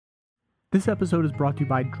This episode is brought to you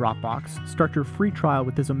by Dropbox. Start your free trial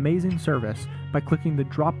with this amazing service by clicking the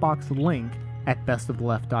Dropbox link at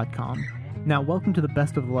bestoftheleft.com. Now, welcome to the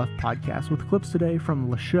Best of the Left podcast with clips today from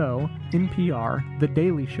Le Show, NPR, The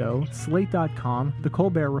Daily Show, Slate.com, The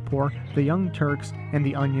Colbert Report, The Young Turks, and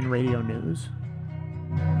The Onion Radio News.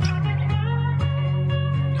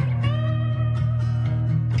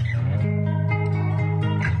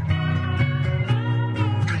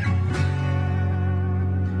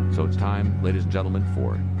 So it's time, ladies and gentlemen,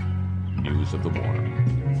 for News of the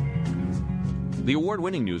Warm. The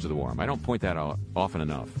award-winning News of the Warm. I don't point that out often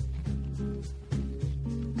enough.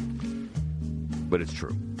 But it's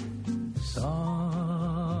true. Soft,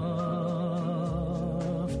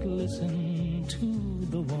 listen to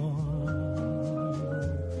the warm.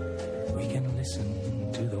 We can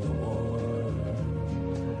listen to the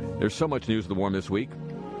warm. There's so much News of the Warm this week.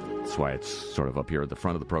 That's why it's sort of up here at the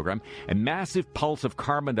front of the program. A massive pulse of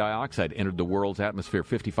carbon dioxide entered the world's atmosphere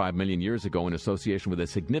 55 million years ago in association with a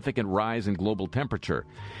significant rise in global temperature.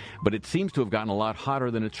 But it seems to have gotten a lot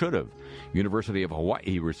hotter than it should have. University of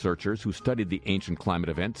Hawaii researchers who studied the ancient climate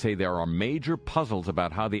event say there are major puzzles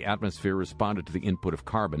about how the atmosphere responded to the input of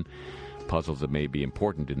carbon, puzzles that may be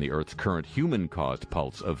important in the Earth's current human-caused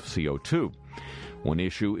pulse of CO2. One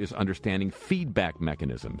issue is understanding feedback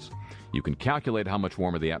mechanisms. You can calculate how much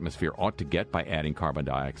warmer the atmosphere ought to get by adding carbon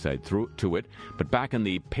dioxide to it, but back in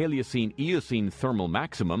the Paleocene-Eocene thermal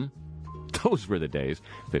maximum, those were the days,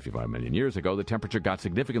 55 million years ago, the temperature got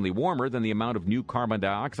significantly warmer than the amount of new carbon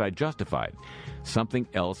dioxide justified. Something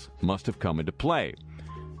else must have come into play.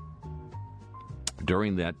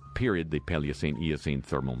 During that period, the Paleocene-Eocene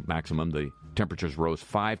thermal maximum, the temperatures rose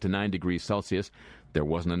 5 to 9 degrees Celsius. There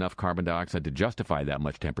wasn't enough carbon dioxide to justify that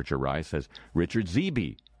much temperature rise, says Richard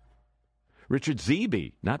Zeeby. Richard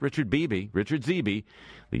Zeeby, not Richard Beebe, Richard Zeeby,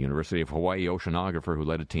 the University of Hawaii oceanographer who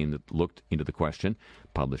led a team that looked into the question,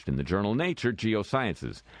 published in the journal Nature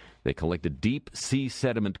Geosciences. They collected deep sea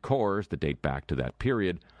sediment cores that date back to that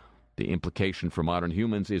period. The implication for modern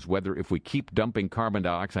humans is whether if we keep dumping carbon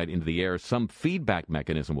dioxide into the air, some feedback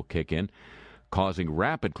mechanism will kick in, causing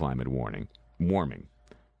rapid climate warming.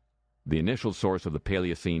 The initial source of the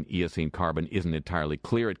Paleocene-Eocene carbon isn't entirely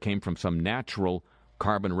clear. It came from some natural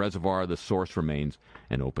carbon reservoir. The source remains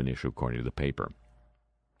an open issue, according to the paper.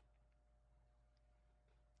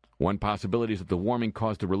 One possibility is that the warming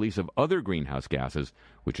caused the release of other greenhouse gases,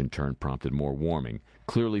 which in turn prompted more warming.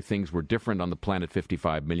 Clearly, things were different on the planet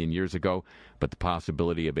 55 million years ago, but the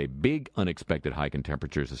possibility of a big, unexpected hike in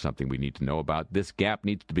temperatures is something we need to know about. This gap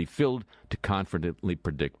needs to be filled to confidently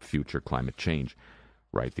predict future climate change,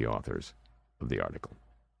 write the authors of the article.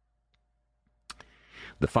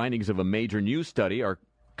 The findings of a major new study are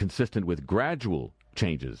consistent with gradual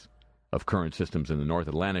changes of current systems in the North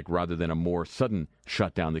Atlantic rather than a more sudden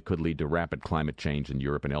shutdown that could lead to rapid climate change in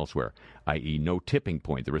Europe and elsewhere, i.e. no tipping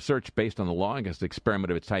point. The research, based on the longest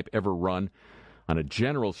experiment of its type ever run on a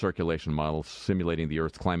general circulation model simulating the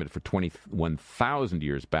Earth's climate for 21,000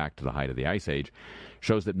 years back to the height of the Ice Age,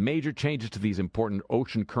 shows that major changes to these important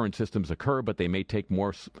ocean current systems occur, but they may take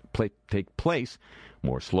place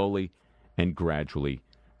more slowly and gradually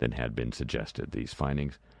than had been suggested. These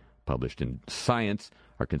findings, published in Science,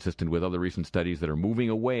 are consistent with other recent studies that are moving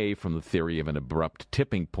away from the theory of an abrupt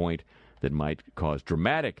tipping point that might cause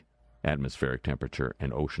dramatic atmospheric temperature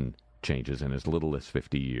and ocean changes in as little as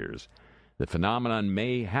 50 years. The phenomenon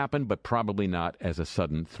may happen, but probably not as a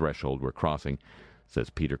sudden threshold we're crossing, says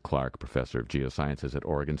Peter Clark, professor of geosciences at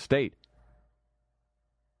Oregon State.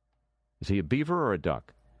 Is he a beaver or a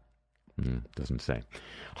duck? Doesn't say.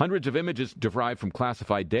 Hundreds of images derived from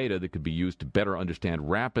classified data that could be used to better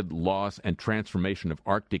understand rapid loss and transformation of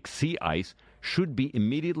Arctic sea ice should be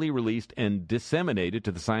immediately released and disseminated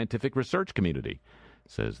to the scientific research community,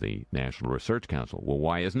 says the National Research Council. Well,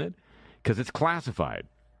 why isn't it? Because it's classified.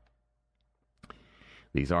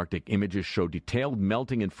 These Arctic images show detailed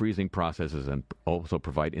melting and freezing processes and also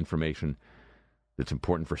provide information that's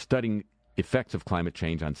important for studying effects of climate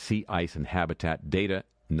change on sea ice and habitat, data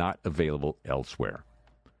not available elsewhere.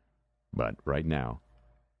 But right now,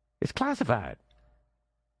 it's classified.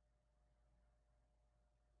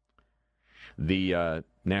 The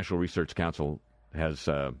National Research Council has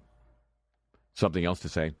something else to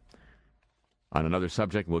say on another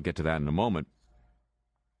subject. We'll get to that in a moment.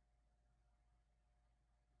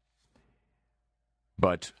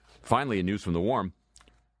 But finally, in news from the warm,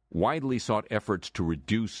 widely sought efforts to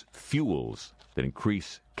reduce fuels that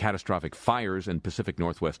increase catastrophic fires in Pacific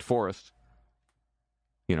Northwest forests,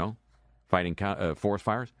 fighting forest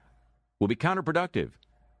fires, will be counterproductive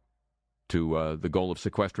to the goal of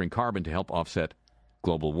sequestering carbon to help offset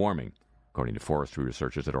global warming. according to forestry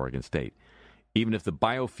researchers at Oregon State. Even if the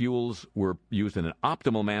biofuels were used in an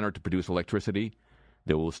optimal manner to produce electricity,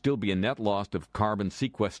 there will still be a net loss of carbon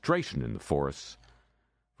sequestration in the forests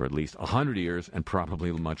for at least 100 years and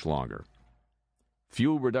probably much longer.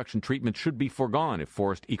 Fuel reduction treatment should be foregone if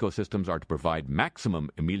forest ecosystems are to provide maximum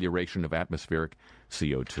amelioration of atmospheric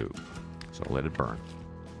CO2. So let it burn.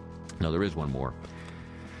 Now, there is one more.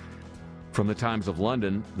 From the Times of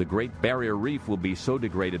London, the Great Barrier Reef will be so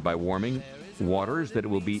degraded by warming waters that it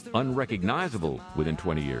will be unrecognizable within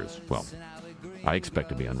 20 years. Well, I expect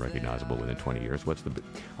to be unrecognizable within 20 years.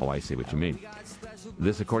 Oh, I see what you mean.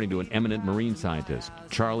 This according to an eminent marine scientist,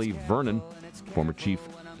 Charlie Vernon, former chief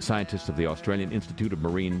scientist of the Australian Institute of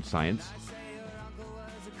Marine Science,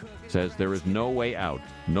 says there is no way out,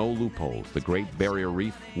 no loopholes. The Great Barrier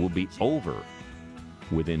Reef will be over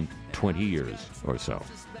within 20 years or so.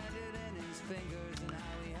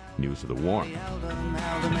 News of the warm.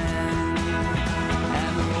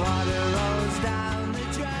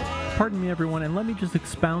 Pardon me, everyone, and let me just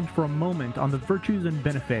expound for a moment on the virtues and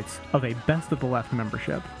benefits of a Best of the Left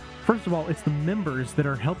membership. First of all, it's the members that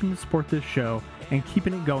are helping to support this show and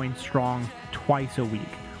keeping it going strong twice a week.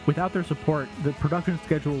 Without their support, the production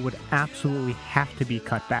schedule would absolutely have to be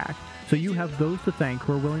cut back. So you have those to thank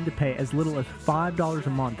who are willing to pay as little as $5 a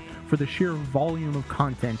month for the sheer volume of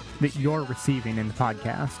content that you're receiving in the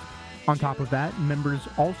podcast. On top of that, members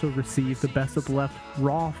also receive the Best of the Left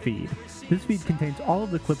Raw feed. This feed contains all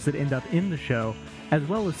of the clips that end up in the show, as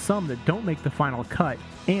well as some that don't make the final cut,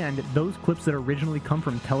 and those clips that originally come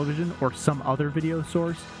from television or some other video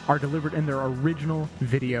source are delivered in their original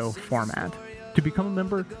video format. To become a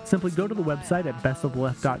member, simply go to the website at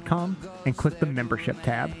bestoftheleft.com and click the membership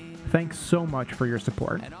tab. Thanks so much for your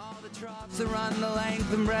support. To run the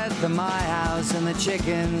length and breadth of my house, and the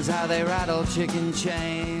chickens, how they rattle chicken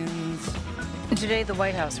chains. Today, the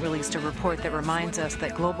White House released a report that reminds us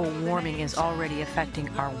that global warming is already affecting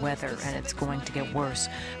our weather, and it's going to get worse.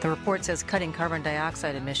 The report says cutting carbon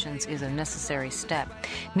dioxide emissions is a necessary step.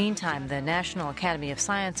 Meantime, the National Academy of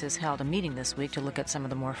Sciences held a meeting this week to look at some of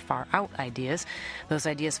the more far-out ideas. Those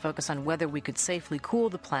ideas focus on whether we could safely cool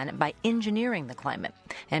the planet by engineering the climate.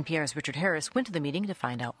 NPR's Richard Harris went to the meeting to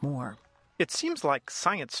find out more. It seems like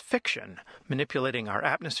science fiction, manipulating our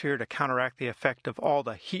atmosphere to counteract the effect of all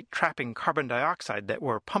the heat-trapping carbon dioxide that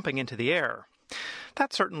we're pumping into the air.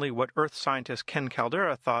 That's certainly what Earth scientist Ken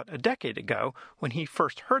Caldeira thought a decade ago when he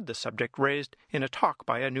first heard the subject raised in a talk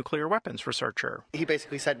by a nuclear weapons researcher. He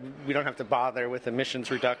basically said we don't have to bother with emissions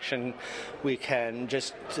reduction. We can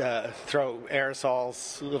just throw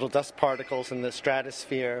aerosols, little dust particles in the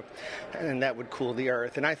stratosphere, and that would cool the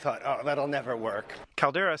Earth. And I thought, oh, that'll never work.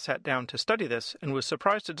 Caldeira sat down to study this and was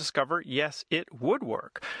surprised to discover, yes, it would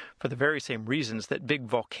work, for the very same reasons that big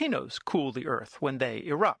volcanoes cool the Earth when they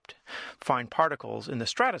erupt. Fine particles in the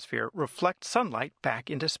stratosphere reflect sunlight back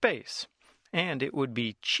into space, and it would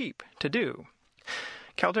be cheap to do.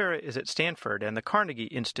 Caldeira is at Stanford and the Carnegie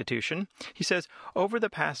Institution. He says over the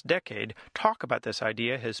past decade, talk about this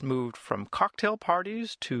idea has moved from cocktail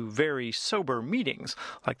parties to very sober meetings,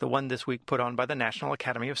 like the one this week put on by the National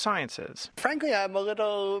Academy of Sciences. Frankly, I'm a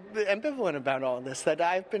little ambivalent about all this, that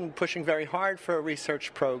I've been pushing very hard for a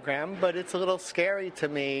research program, but it's a little scary to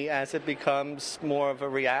me as it becomes more of a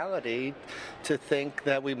reality to think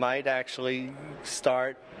that we might actually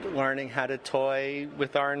start learning how to toy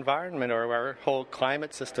with our environment or our whole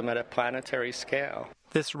climate system at a planetary scale.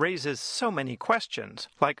 This raises so many questions,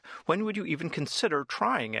 like when would you even consider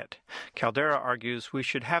trying it? Caldeira argues we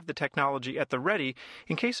should have the technology at the ready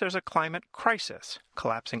in case there's a climate crisis,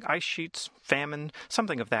 collapsing ice sheets, famine,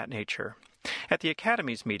 something of that nature. At the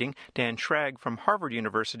Academy's meeting, Dan Schrag from Harvard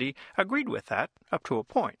University agreed with that up to a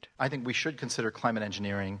point. I think we should consider climate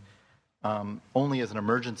engineering only as an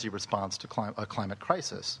emergency response to a climate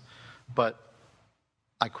crisis, but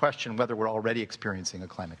I question whether we're already experiencing a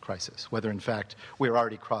climate crisis, whether in fact we're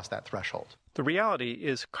already crossed that threshold. The reality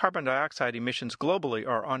is carbon dioxide emissions globally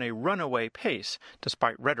are on a runaway pace,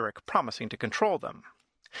 despite rhetoric promising to control them.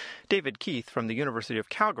 David Keith from the University of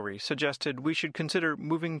Calgary suggested we should consider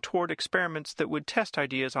moving toward experiments that would test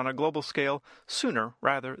ideas on a global scale sooner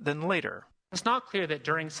rather than later. It's not clear that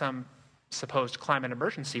during some supposed climate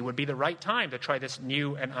emergency would be the right time to try this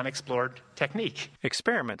new and unexplored technique.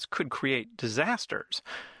 Experiments could create disasters.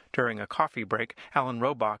 During a coffee break, Alan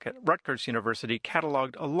Robach at Rutgers University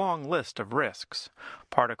cataloged a long list of risks.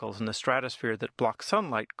 Particles in the stratosphere that block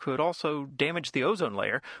sunlight could also damage the ozone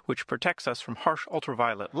layer, which protects us from harsh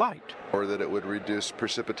ultraviolet light. Or that it would reduce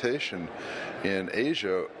precipitation in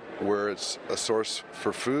Asia, where it's a source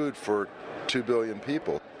for food for 2 billion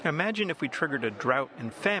people. Imagine if we triggered a drought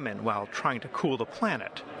and famine while trying to cool the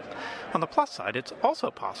planet. On the plus side, it's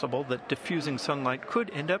also possible that diffusing sunlight could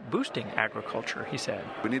end up boosting agriculture, he said.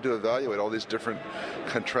 We need to evaluate all these different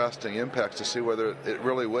contrasting impacts to see whether it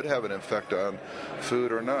really would have an effect on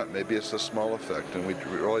food or not. Maybe it's a small effect, and we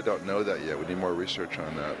really don't know that yet. We need more research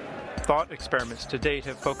on that. Thought experiments to date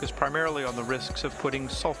have focused primarily on the risks of putting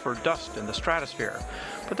sulfur dust in the stratosphere.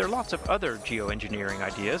 But there are lots of other geoengineering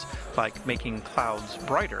ideas, like making clouds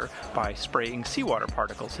brighter by spraying seawater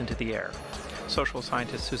particles into the air. Social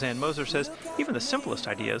scientist Suzanne Moser says even the simplest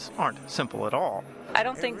ideas aren't simple at all. I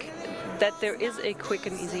don't think that there is a quick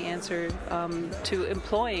and easy answer to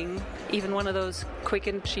employing even one of those quick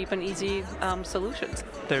and cheap and easy solutions.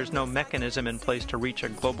 There's no mechanism in place to reach a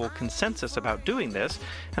global consensus about doing this,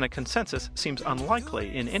 and a consensus seems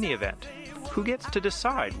unlikely in any event. Who gets to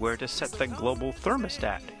decide where to set the global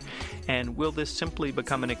thermostat? And will this simply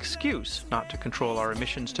become an excuse not to control our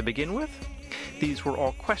emissions to begin with? These were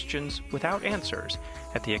all questions without answers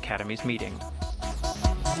at the Academy's meeting.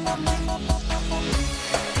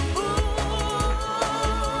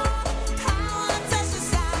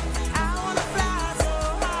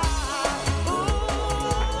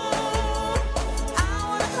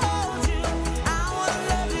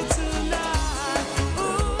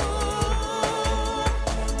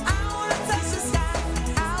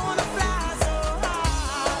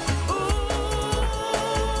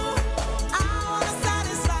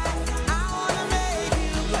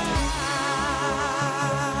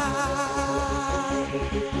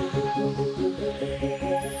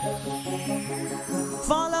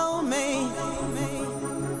 Follow me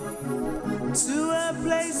to a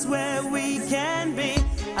place where we can be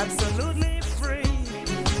absolutely free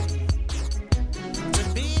to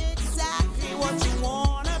be exactly what you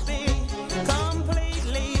want to be,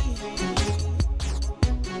 completely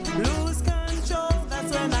lose control.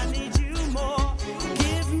 That's when I need you more.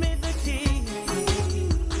 Give me the key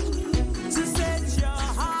to set your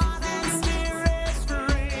heart and spirit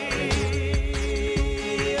free.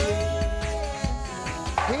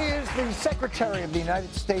 He is the Secretary of the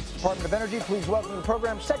United States Department of Energy. Please welcome to the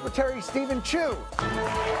program Secretary Steven Chu.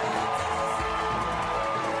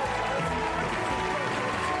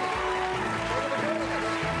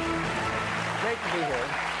 Great to be here.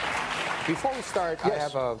 Before we start, Yes. I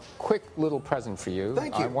have a quick little present for you.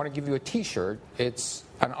 Thank you. I want to give you a T-shirt. It's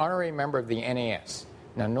an honorary member of the NAS.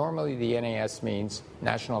 Now, normally the NAS means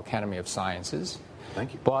National Academy of Sciences.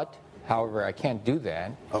 Thank you. But, however, I can't do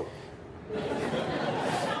that. Oh.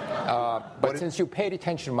 But since you paid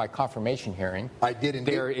attention to my confirmation hearing, I did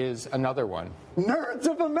indeed. There is another one. Nerds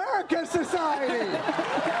of America Society.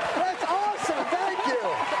 That's awesome. Thank you.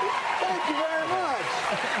 Thank you very much.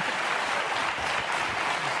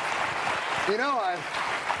 You know,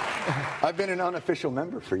 I've been an unofficial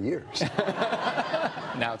member for years.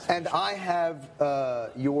 Now it's and I have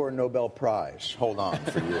your Nobel Prize. Hold on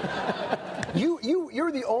for you.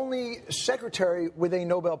 You're the only secretary with a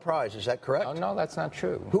Nobel Prize. Is that correct? Oh, no, that's not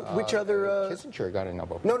true. Which other? Kissinger got a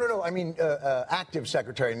Nobel Prize. No. I mean, active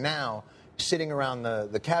secretary now, sitting around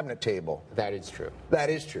the cabinet table. That is true. That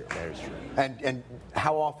is true. That is true. And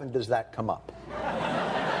how often does that come up?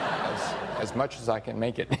 As much as I can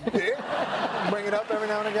make it. Yeah? Bring it up every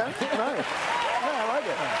now and again? Nice. Yeah, I like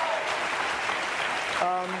it.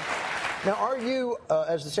 Now, are you,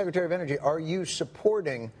 as the Secretary of Energy, are you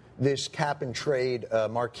supporting this cap and trade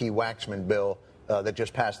Marquis Waxman bill that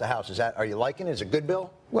just passed the House? Are you liking it? Is it a good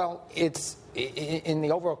bill? Well, it's in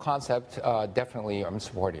the overall concept, definitely I'm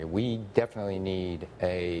supporting it. We definitely need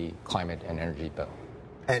a climate and energy bill.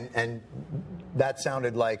 And that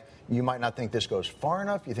sounded like you might not think this goes far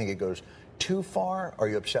enough. You think it goes too far? Are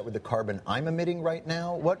you upset with the carbon I'm emitting right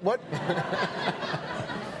now? What?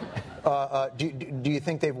 Do you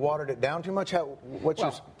think they've watered it down too much?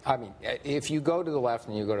 I mean, if you go to the left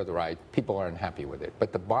and you go to the right, people aren't happy with it.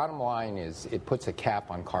 But the bottom line is it puts a cap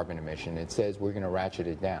on carbon emission. It says we're going to ratchet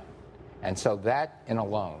it down. And so that in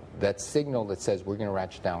alone, that signal that says we're going to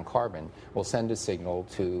ratchet down carbon will send a signal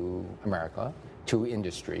to America, to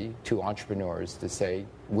industry, to entrepreneurs to say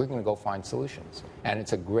we're going to go find solutions. And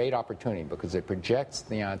it's a great opportunity because it projects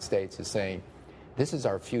the United States as saying this is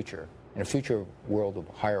our future. In a future world of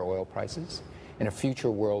higher oil prices, in a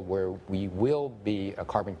future world where we will be a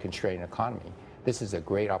carbon-constrained economy, this is a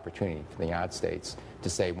great opportunity for the United States to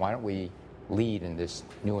say, why don't we lead in this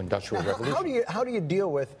new industrial revolution? How do you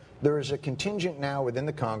deal with, there is a contingent now within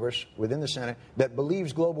the Congress, within the Senate, that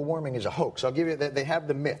believes global warming is a hoax. I'll give you that. They have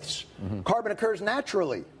the myths. Mm-hmm. Carbon occurs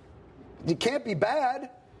naturally. It can't be bad.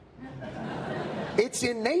 It's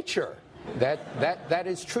in nature. That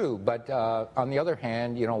is true, but on the other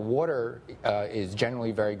hand, water is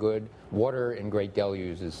generally very good. Water in great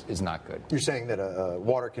deluges is not good. You're saying that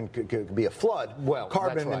water can be a flood. Well,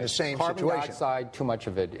 carbon that's right. in the same carbon situation. dioxide, too much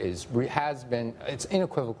of it it's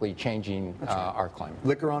unequivocally changing our climate.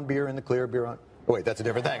 Liquor on beer in the clear, beer on. Oh, wait, that's a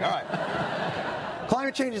different thing. All right.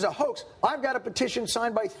 Climate change is a hoax. I've got a petition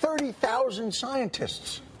signed by 30,000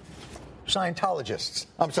 scientists. Scientologists.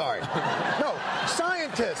 I'm sorry. No,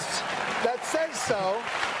 scientists that says so.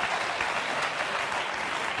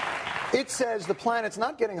 It says the planet's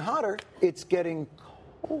not getting hotter, it's getting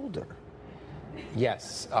colder.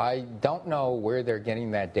 Yes, I don't know where they're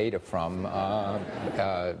getting that data from.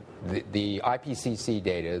 The IPCC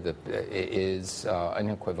data is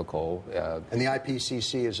unequivocal. And the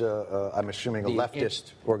IPCC is, I'm assuming, a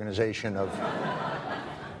leftist organization of...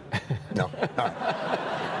 No. All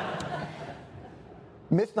right.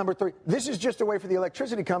 Myth number 3. This is just a way for the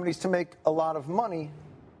electricity companies to make a lot of money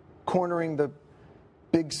cornering the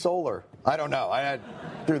big solar. I don't know. I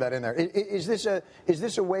threw that in there. Is this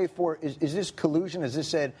a way for... Is this collusion? Is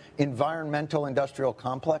this an environmental industrial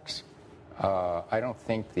complex? I don't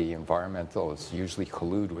think the environmentalists usually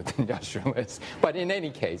collude with industrialists. But in any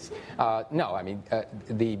case, no. I mean,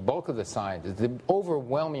 the bulk of the scientists, the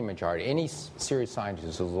overwhelming majority, any serious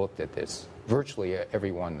scientist who's looked at this, virtually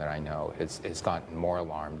everyone that I know has gotten more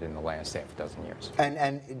alarmed in the last half a dozen years.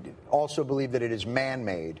 And also believe that it is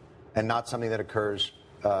man-made and not something that occurs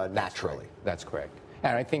naturally. That's correct.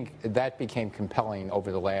 And I think that became compelling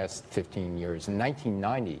over the last 15 years. In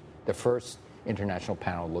 1990, the first international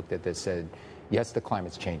panel looked at this, said, yes, the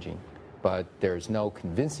climate's changing, but there's no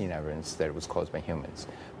convincing evidence that it was caused by humans.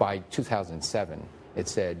 By 2007, it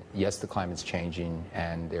said, yes, the climate's changing,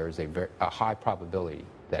 and there's a high probability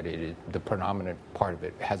that the predominant part of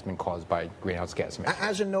it has been caused by greenhouse gas emissions.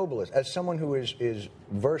 As a Nobelist, as someone who is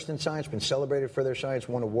versed in science, been celebrated for their science,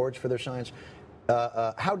 won awards for their science,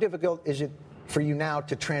 how difficult is it for you now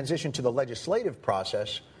to transition to the legislative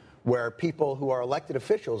process where people who are elected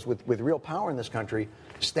officials with real power in this country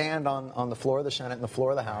stand on the floor of the Senate and the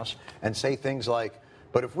floor of the House and say things like,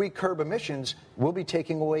 but if we curb emissions, we'll be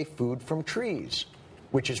taking away food from trees,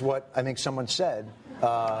 which is what I think someone said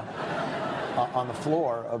on the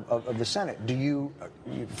floor of the Senate. Do you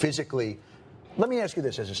physically, let me ask you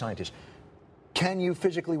this as a scientist, can you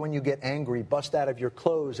physically, when you get angry, bust out of your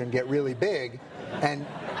clothes and get really big and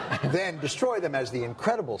then destroy them as the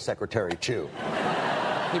incredible Secretary Chu?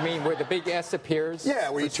 You mean where the big S appears? Yeah,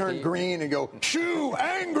 where you turn green and go, Chu,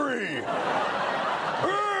 angry!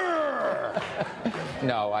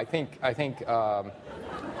 No, I think. By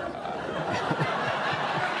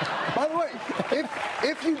the way,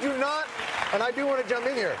 if you do not, and I do want to jump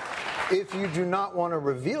in here, if you do not want to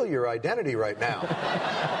reveal your identity right now,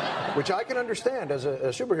 which I can understand as a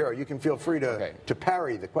superhero, you can feel free to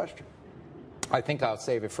parry the question. I think I'll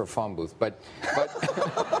save it for a phone booth, but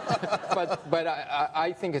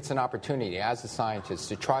I think it's an opportunity as a scientist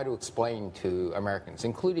to try to explain to Americans,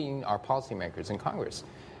 including our policymakers in Congress,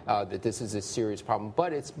 that this is a serious problem.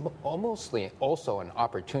 But it's mostly also an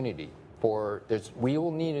opportunity for we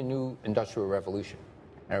will need a new industrial revolution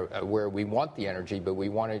where we want the energy, but we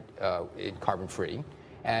want it carbon-free,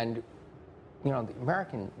 and the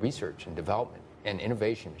American research and development and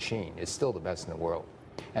innovation machine is still the best in the world.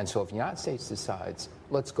 And so if the United States decides,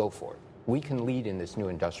 let's go for it, we can lead in this new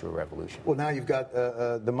industrial revolution. Well, now you've got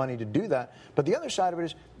the money to do that. But the other side of it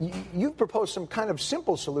is you've proposed some kind of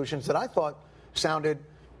simple solutions that I thought sounded,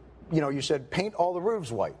 you said paint all the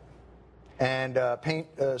roofs white and paint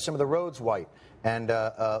some of the roads white and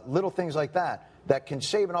little things like that can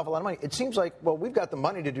save an awful lot of money. It seems like, well, we've got the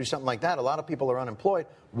money to do something like that. A lot of people are unemployed.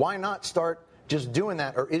 Why not start just doing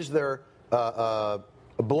that? Or is there a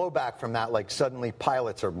blowback from that, like suddenly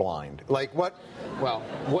pilots are blind? Like what? Well,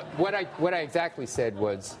 what I exactly said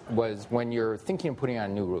was when you're thinking of putting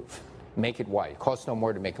on a new roof, make it white. It costs no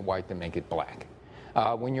more to make it white than make it black.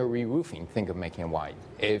 When you're re-roofing, think of making it white.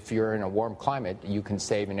 If you're in a warm climate, you can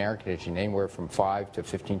save in air conditioning anywhere from 5 to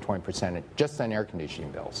 15, 20% just on air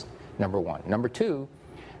conditioning bills, number one. Number two,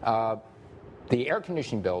 the air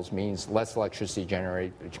conditioning bills means less electricity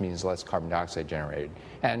generated, which means less carbon dioxide generated.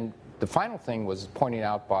 And the final thing was pointed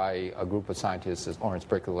out by a group of scientists at Lawrence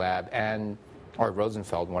Berkeley Lab and Art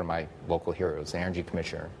Rosenfeld, one of my local heroes, the energy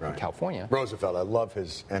commissioner in California. Rosenfeld, I love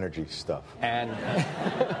his energy stuff. And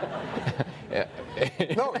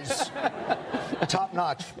no, he's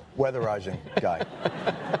top-notch weatherizing guy.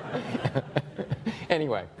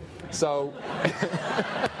 Anyway, so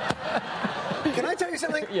can I tell you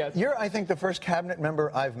something? Yes. You're, I think, the first cabinet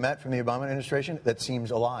member I've met from the Obama administration that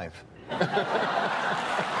seems alive.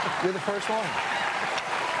 You're the first one.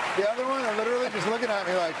 The other one, they're literally just looking at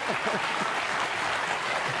me like.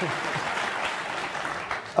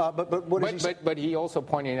 But what is he? But he also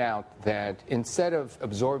pointed out that instead of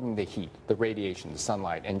absorbing the heat, the radiation, the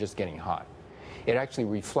sunlight, and just getting hot, it actually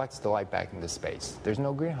reflects the light back into space. There's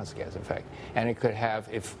no greenhouse gas effect. And it could have,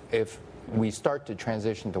 if we start to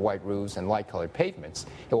transition to white roofs and light-colored pavements,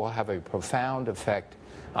 it will have a profound effect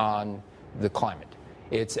on the climate.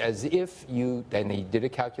 It's as if you, and he did a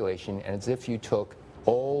calculation, and as if you took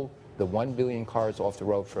all the 1 billion cars off the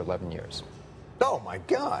road for 11 years. Oh, my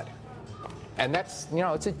God. And that's, you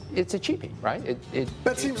know, it's a cheapie, right?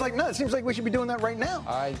 That seems like nuts. It seems like we should be doing that right now.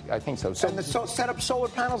 I think so. And set up solar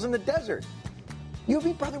panels in the desert.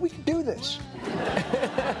 UV, brother, we can do this.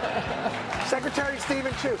 Secretary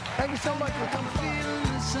Stephen Chu, thank you so much for coming by.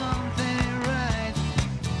 Something right.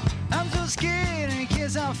 I'm so scared in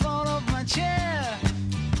case I fall off my chair.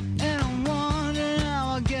 And I'm wondering how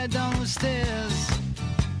I'll get down the stairs.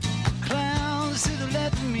 Clowns to the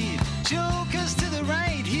left of me, jokers to the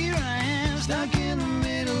right. Here I am, stuck in the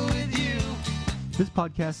middle with you. This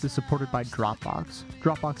podcast is supported by Dropbox.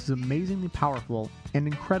 Dropbox is amazingly powerful and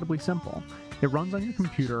incredibly simple. It runs on your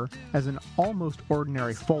computer as an almost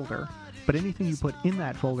ordinary folder, but anything you put in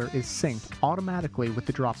that folder is synced automatically with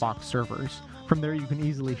the Dropbox servers. From there, you can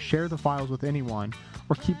easily share the files with anyone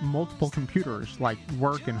or keep multiple computers, like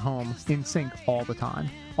work and home, in sync all the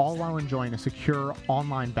time, all while enjoying a secure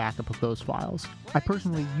online backup of those files. I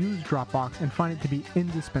personally use Dropbox and find it to be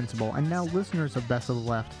indispensable, and now listeners of Best of the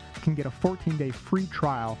Left can get a 14-day free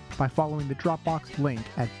trial by following the Dropbox link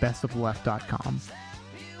at bestoftheleft.com.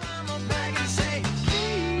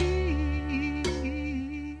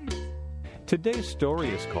 Today's story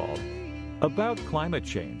is called About Climate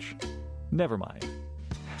Change. Never mind.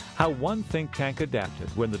 How one think tank adapted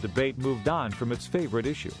when the debate moved on from its favorite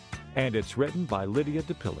issue. And it's written by Lydia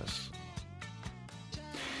DePillis.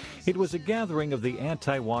 It was a gathering of the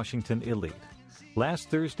anti-Washington elite. Last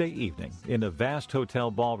Thursday evening, in a vast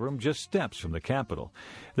hotel ballroom just steps from the Capitol,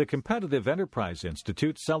 the Competitive Enterprise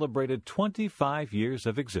Institute celebrated 25 years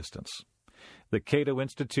of existence. The Cato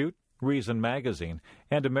Institute, Reason Magazine,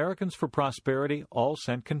 and Americans for Prosperity all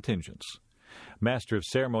sent contingents. Master of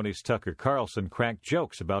Ceremonies Tucker Carlson cracked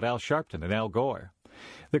jokes about Al Sharpton and Al Gore.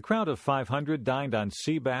 The crowd of 500 dined on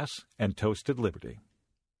sea bass and toasted liberty.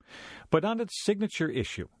 But on its signature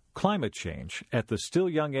issue, climate change, at the still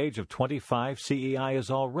young age of 25, CEI is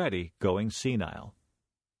already going senile.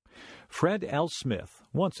 Fred L. Smith,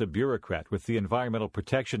 once a bureaucrat with the Environmental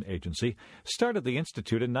Protection Agency, started the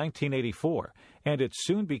Institute in 1984, and it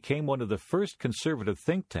soon became one of the first conservative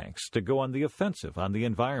think tanks to go on the offensive on the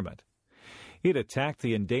environment. It attacked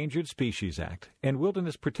the Endangered Species Act and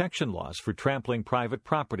wilderness protection laws for trampling private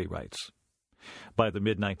property rights. By the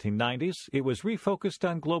mid-1990s, it was refocused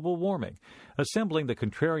on global warming, assembling the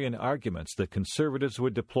contrarian arguments that conservatives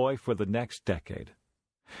would deploy for the next decade.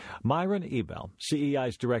 Myron Ebell,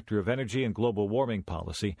 CEI's Director of Energy and Global Warming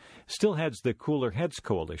Policy, still heads the Cooler Heads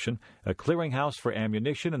Coalition, a clearinghouse for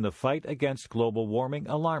ammunition in the fight against global warming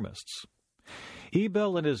alarmists.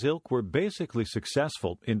 Ebell and his ilk were basically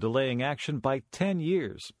successful in delaying action by 10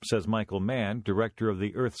 years, says Michael Mann, Director of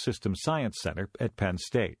the Earth System Science Center at Penn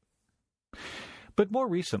State. But more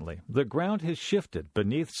recently, the ground has shifted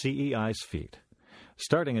beneath CEI's feet.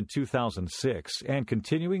 Starting in 2006 and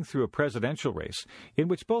continuing through a presidential race in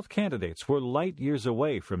which both candidates were light years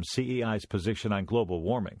away from CEI's position on global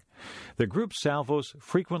warming, the group's salvos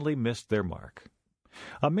frequently missed their mark.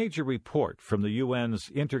 A major report from the UN's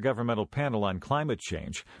Intergovernmental Panel on Climate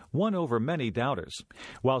Change won over many doubters,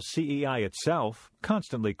 while CEI itself,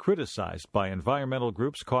 constantly criticized by environmental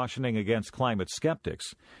groups cautioning against climate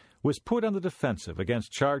skeptics, was put on the defensive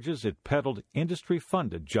against charges it peddled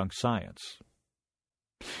industry-funded junk science.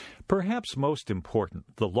 Perhaps most important,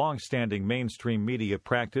 the long-standing mainstream media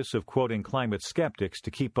practice of quoting climate skeptics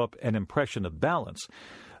to keep up an impression of balance,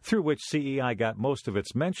 through which CEI got most of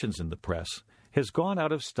its mentions in the press, has gone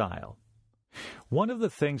out of style. One of the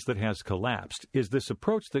things that has collapsed is this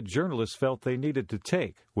approach that journalists felt they needed to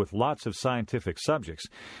take with lots of scientific subjects,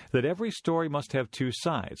 that every story must have two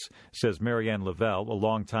sides, says Marianne Lavelle, a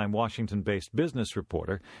longtime Washington-based business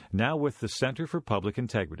reporter, now with the Center for Public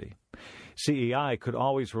Integrity. CEI could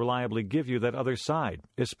always reliably give you that other side,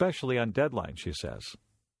 especially on deadline, she says.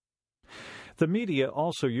 The media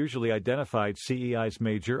also usually identified CEI's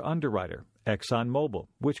major underwriter, ExxonMobil,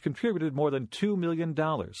 which contributed more than $2 million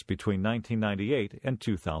between 1998 and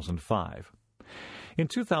 2005. In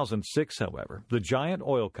 2006, however, the giant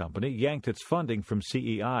oil company yanked its funding from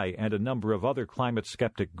CEI and a number of other climate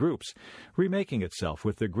skeptic groups, remaking itself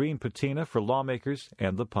with the green patina for lawmakers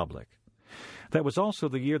and the public. That was also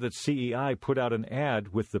the year that CEI put out an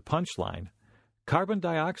ad with the punchline, "Carbon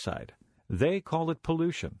dioxide. They call it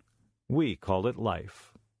pollution. We call it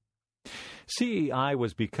life." CEI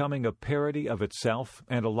was becoming a parody of itself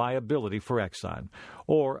and a liability for Exxon,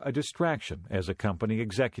 or a distraction, as a company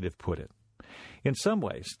executive put it. In some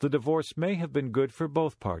ways, the divorce may have been good for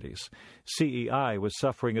both parties. CEI was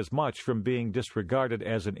suffering as much from being disregarded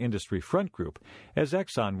as an industry front group as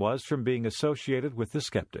Exxon was from being associated with the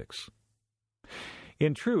skeptics.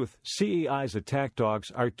 In truth, CEI's attack dogs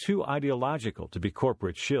are too ideological to be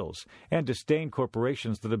corporate shills and disdain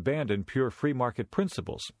corporations that abandon pure free market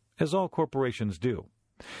principles, as all corporations do.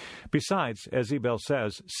 Besides, as Ebell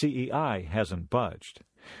says, CEI hasn't budged.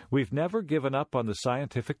 "We've never given up on the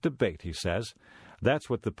scientific debate," he says. "That's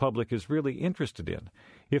what the public is really interested in.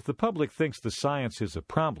 If the public thinks the science is a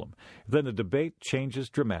problem, then the debate changes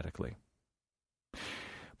dramatically."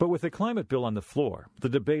 But with the climate bill on the floor, the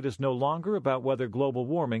debate is no longer about whether global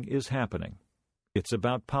warming is happening. It's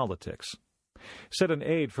about politics. Said an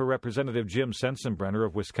aide for Representative Jim Sensenbrenner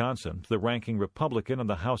of Wisconsin, the ranking Republican on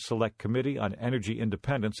the House Select Committee on Energy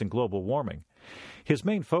Independence and Global Warming. His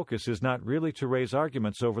main focus is not really to raise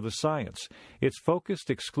arguments over the science. It's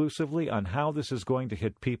focused exclusively on how this is going to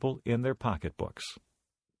hit people in their pocketbooks.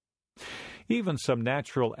 Even some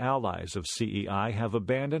natural allies of CEI have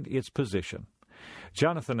abandoned its position.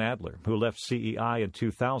 Jonathan Adler, who left CEI in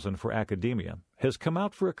 2000 for academia, has come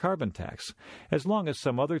out for a carbon tax, as long as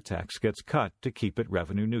some other tax gets cut to keep it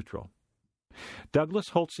revenue neutral. Douglas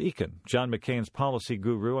Holtz-Eakin, John McCain's policy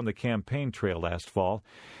guru on the campaign trail last fall,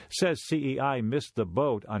 says CEI missed the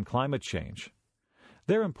boat on climate change.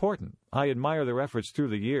 "They're important. I admire their efforts through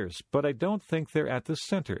the years, but I don't think they're at the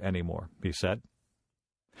center anymore," he said.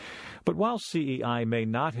 But while CEI may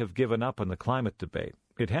not have given up on the climate debate,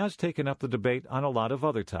 it has taken up the debate on a lot of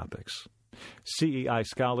other topics. CEI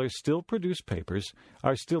scholars still produce papers,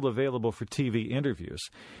 are still available for TV interviews,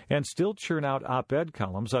 and still churn out op-ed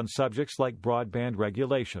columns on subjects like broadband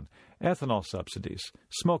regulation, ethanol subsidies,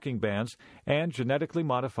 smoking bans, and genetically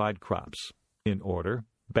modified crops. In order: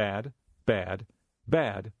 bad, bad,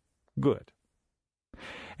 bad, good.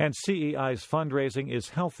 And CEI's fundraising is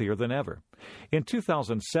healthier than ever. In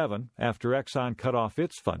 2007, after Exxon cut off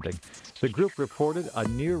its funding, the group reported a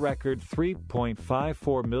near-record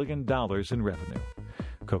 $3.54 million in revenue.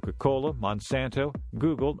 Coca-Cola, Monsanto,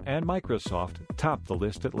 Google, and Microsoft topped the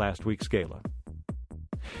list at last week's gala.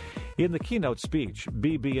 In the keynote speech,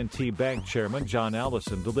 BB&T Bank Chairman John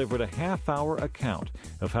Allison delivered a half-hour account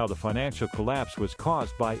of how the financial collapse was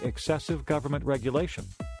caused by excessive government regulation.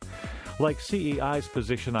 Like CEI's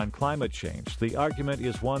position on climate change, the argument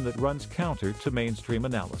is one that runs counter to mainstream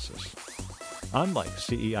analysis. Unlike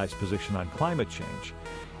CEI's position on climate change,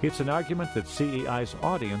 it's an argument that CEI's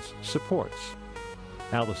audience supports.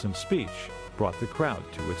 Allison's speech brought the crowd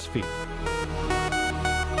to its feet.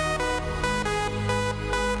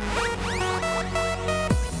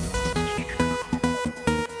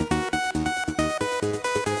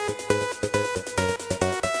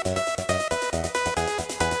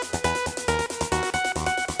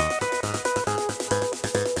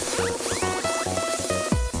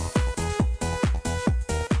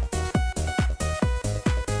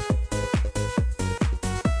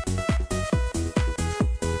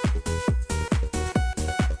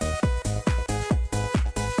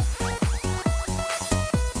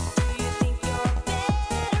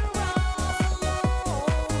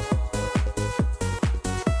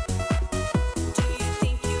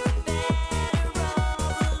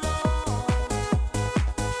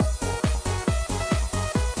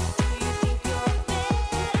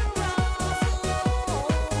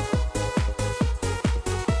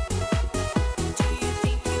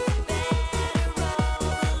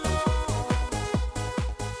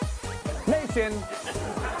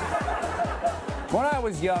 When I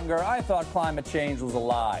was younger, I thought climate change was a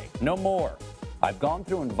lie. No more. I've gone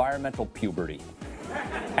through environmental puberty.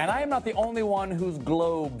 And I am not the only one whose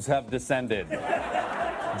globes have descended.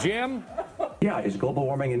 Jim? Yeah, is global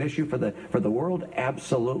warming an issue for the world?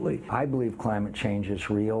 Absolutely. I believe climate change is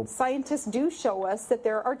real. Scientists do show us that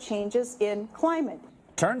there are changes in climate.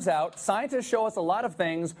 Turns out, scientists show us a lot of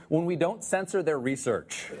things when we don't censor their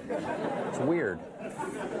research. It's weird.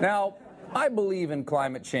 Now, I believe in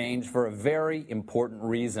climate change for a very important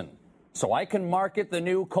reason. So I can market the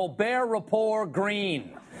new Colbert Report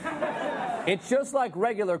Green. It's just like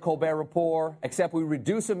regular Colbert Report, except we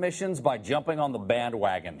reduce emissions by jumping on the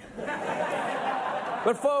bandwagon.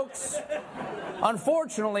 But folks,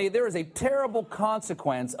 unfortunately, there is a terrible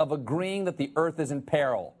consequence of agreeing that the Earth is in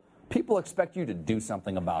peril. People expect you to do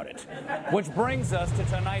something about it. Which brings us to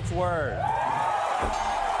tonight's word.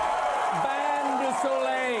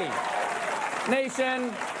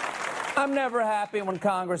 Nation, I'm never happy when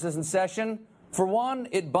Congress is in session. For one,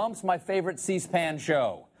 it bumps my favorite C-SPAN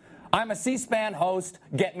show. I'm a C-SPAN host,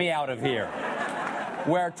 get me out of here.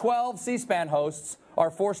 Where 12 C-SPAN hosts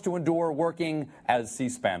are forced to endure working as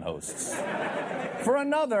C-SPAN hosts. For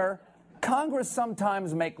another, Congress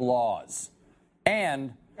sometimes make laws.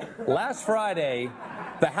 And last Friday,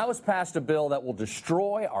 the House passed a bill that will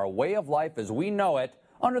destroy our way of life as we know it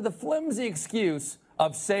under the flimsy excuse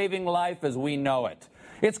of saving life as we know it.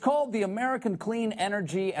 It's called the American Clean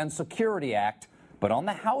Energy and Security Act, but on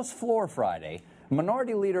the House floor Friday,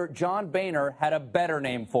 Minority Leader John Boehner had a better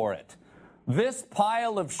name for it. This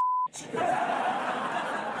pile of shit.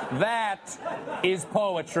 That is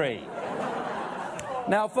poetry.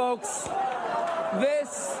 Now, folks,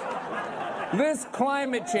 this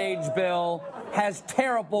climate change bill has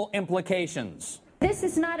terrible implications. This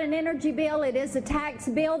is not an energy bill, it is a tax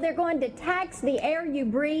bill. They're going to tax the air you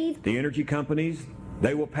breathe. The energy companies,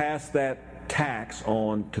 they will pass that tax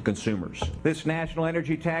on to consumers. This national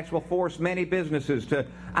energy tax will force many businesses to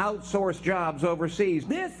outsource jobs overseas.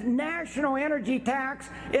 This national energy tax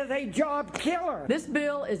is a job killer. This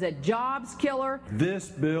bill is a jobs killer. This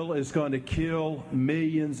bill is going to kill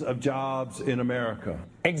millions of jobs in America.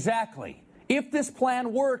 Exactly. If this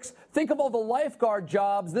plan works, think of all the lifeguard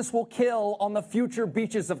jobs this will kill on the future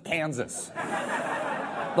beaches of Kansas.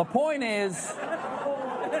 The point is,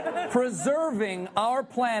 preserving our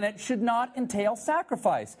planet should not entail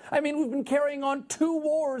sacrifice. I mean, we've been carrying on 2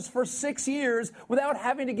 wars for 6 years without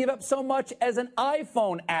having to give up so much as an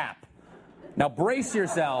iPhone app. Now brace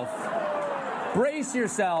yourself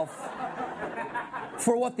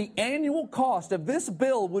for what the annual cost of this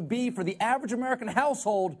bill would be for the average American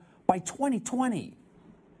household by 2020.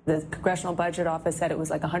 The Congressional Budget Office said it was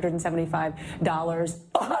like $175.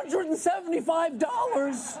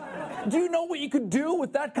 $175? Do you know what you could do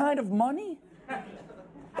with that kind of money?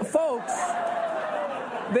 Folks,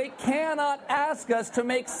 they cannot ask us to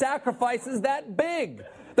make sacrifices that big.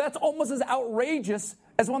 That's almost as outrageous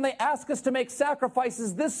as when they ask us to make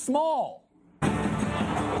sacrifices this small.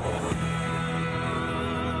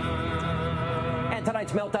 And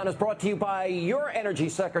tonight's Meltdown is brought to you by your Energy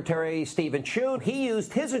Secretary, Stephen Chu. He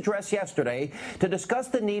used his address yesterday to discuss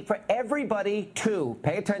the need for everybody to,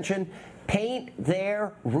 pay attention, paint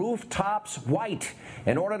their rooftops white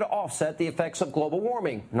in order to offset the effects of global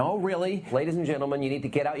warming. No, really, ladies and gentlemen, you need to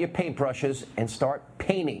get out your paintbrushes and start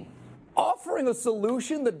painting. Offering a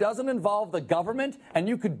solution that doesn't involve the government and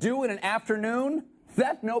you could do in an afternoon?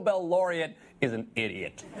 That Nobel laureate is an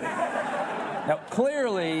idiot. Now,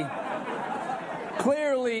 clearly,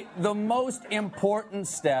 the most important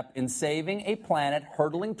step in saving a planet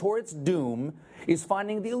hurtling towards doom is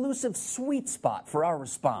finding the elusive sweet spot for our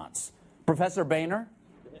response. Professor Boehner?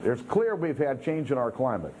 It's clear we've had change in our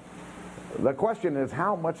climate. The question is,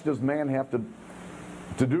 how much does man have to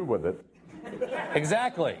do with it?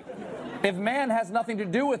 Exactly. If man has nothing to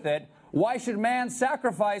do with it, why should man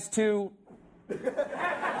sacrifice to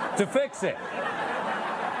fix it?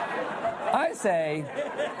 I say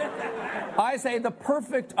the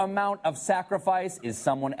perfect amount of sacrifice is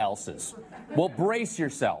someone else's. Well, brace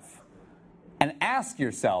yourself and ask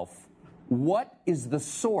yourself, what is the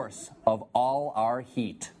source of all our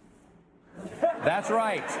heat? That's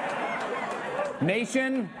right.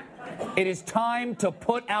 Nation, it is time to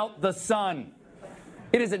put out the sun.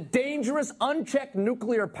 It is a dangerous, unchecked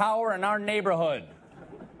nuclear power in our neighborhood.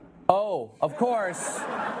 Oh, of course,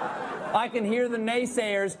 I can hear the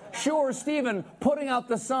naysayers. Sure, Stephen, putting out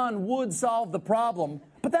the sun would solve the problem,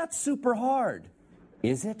 but that's super hard.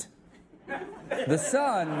 Is it? The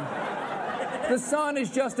sun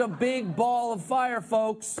is just a big ball of fire,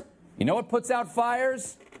 folks. You know what puts out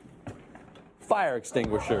fires? Fire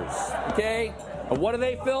extinguishers, okay? And what are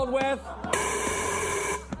they filled with?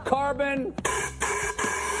 Carbon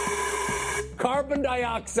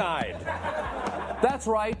dioxide. That's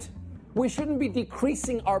right. We shouldn't be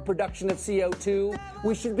decreasing our production of CO2.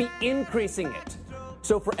 We should be increasing it.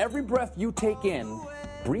 So for every breath you take in,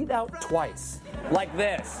 breathe out twice, like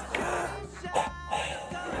this.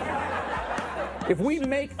 If we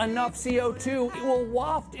make enough CO2, it will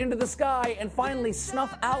waft into the sky and finally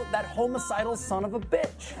snuff out that homicidal son of a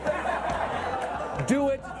bitch. Do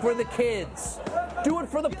it for the kids. Do it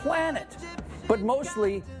for the planet. But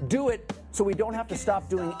mostly, do it so we don't have to stop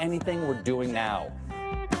doing anything we're doing now.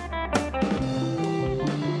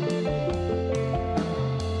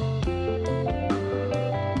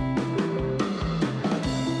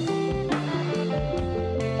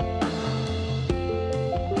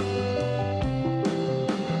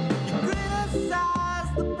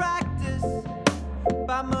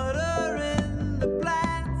 By murdering the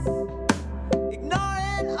plants,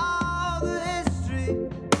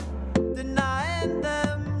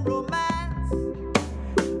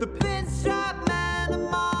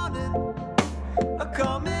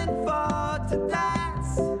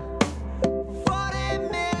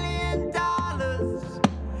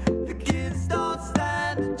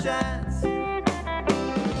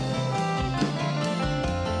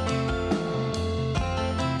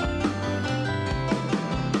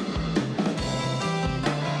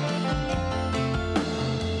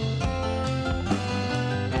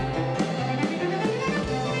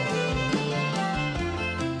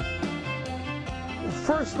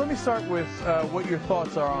 let me start with what your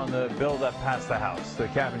thoughts are on the bill that passed the House, the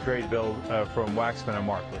cap and trade bill from Waxman and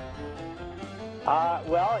Markey.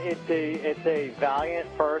 Well, it's a valiant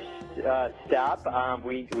first step.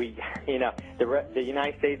 The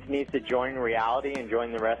United States needs to join reality and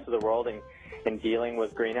join the rest of the world in dealing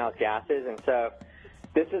with greenhouse gases, and so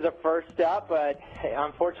this is a first step. But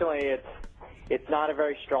unfortunately, it's not a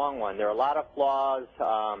very strong one. There are a lot of flaws.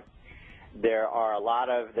 There's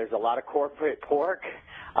a lot of corporate pork,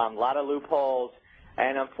 a lot of loopholes,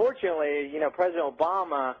 and unfortunately, President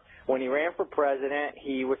Obama, when he ran for president,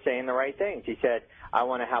 he was saying the right things. He said, I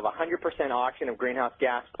want to have 100% auction of greenhouse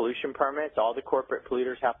gas pollution permits. All the corporate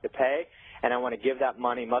polluters have to pay, and I want to give that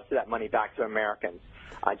money, most of that money, back to Americans.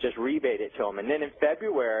 Just rebate it to them. And then in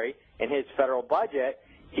February, in his federal budget,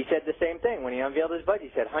 he said the same thing. When he unveiled his budget,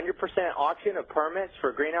 he said 100% auction of permits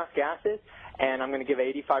for greenhouse gases, and I'm going to give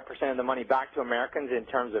 85% of the money back to Americans in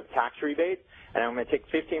terms of tax rebates, and I'm going to take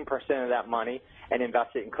 15% of that money and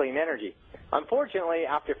invest it in clean energy. Unfortunately,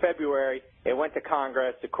 after February, it went to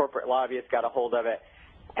Congress. The corporate lobbyists got a hold of it,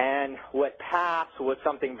 and what passed was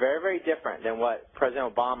something very, very different than what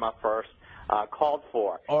President Obama first called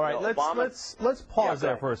for. All right, let's pause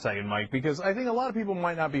there for a second, Mike, because I think a lot of people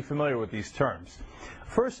might not be familiar with these terms.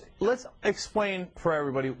 First, let's explain for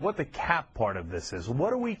everybody what the cap part of this is.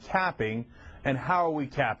 What are we capping, and how are we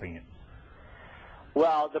capping it?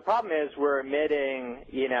 Well, the problem is we're emitting,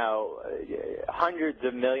 hundreds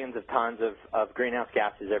of millions of tons of greenhouse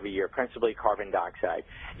gases every year, principally carbon dioxide.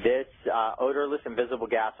 This odorless, invisible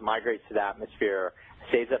gas migrates to the atmosphere,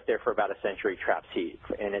 stays up there for about a century, traps heat,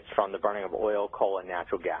 and it's from the burning of oil, coal, and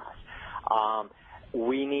natural gas.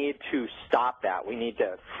 We need to stop that. We need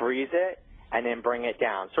to freeze it and then bring it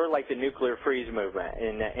down, sort of like the nuclear freeze movement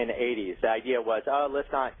in the 80s. The idea was,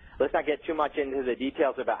 let's not get too much into the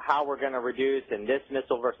details about how we're going to reduce and this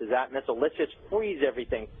missile versus that missile. Let's just freeze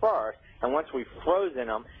everything first, and once we've frozen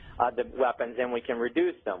them, the weapons, then we can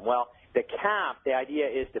reduce them. Well, the cap, the idea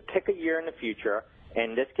is to pick a year in the future.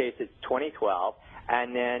 In this case, it's 2012,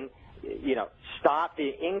 and then stop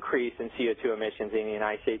the increase in CO2 emissions in the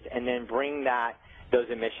United States, and then bring those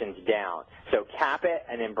emissions down. So cap it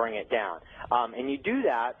and then bring it down. And you do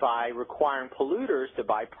that by requiring polluters to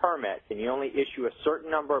buy permits, and you only issue a certain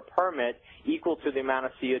number of permits equal to the amount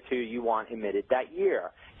of CO2 you want emitted that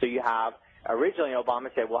year. So you have, originally Obama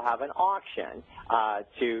said we'll have an auction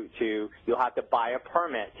you'll have to buy a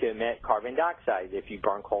permit to emit carbon dioxide if you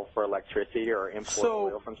burn coal for electricity or import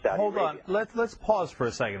oil from Saudi Arabia. Hold on, let's pause for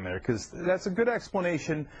a second there, because that's a good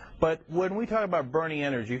explanation, but when we talk about burning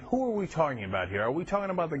energy, who are we talking about here? Are we talking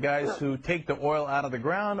about the guys who take the oil out of the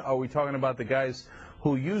ground? Are we talking about the guys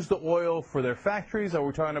who use the oil for their factories? Are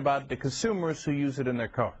we talking about the consumers who use it in their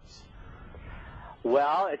cars?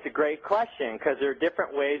 Well, it's a great question, because there are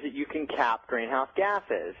different ways that you can cap greenhouse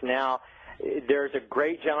gases. Now, there's a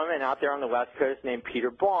great gentleman out there on the West Coast named Peter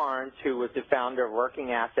Barnes, who was the founder of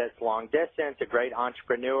Working Assets Long Distance, a great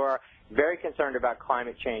entrepreneur, very concerned about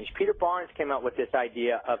climate change. Peter Barnes came up with this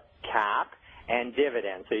idea of cap and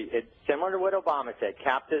dividend. So it's similar to what Obama said,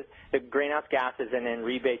 cap the greenhouse gases and then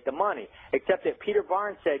rebate the money, except that Peter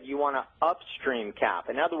Barnes said you want to upstream cap.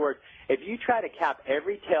 In other words, if you try to cap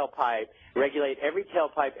every tailpipe, regulate every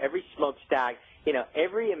tailpipe, every smokestack,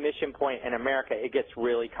 every emission point in America, it gets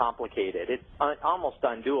really complicated. It's almost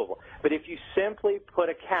undoable. But if you simply put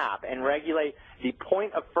a cap and regulate the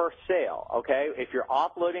point of first sale, okay, if you're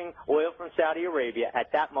offloading oil from Saudi Arabia,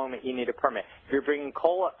 at that moment you need a permit. If you're bringing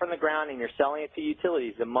coal up from the ground and you're selling it to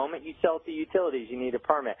utilities, the moment you sell it to utilities, you need a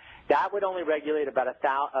permit. That would only regulate about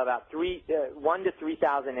 1,000 to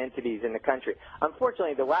 3,000 entities in the country.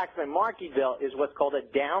 Unfortunately, the Waxman-Markey bill is what's called a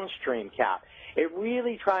downstream cap. It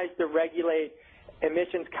really tries to regulate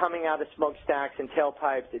emissions coming out of smokestacks and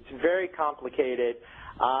tailpipes. It's very complicated,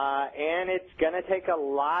 and it's going to take a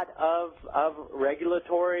lot of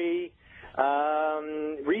regulatory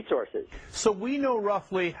resources. So we know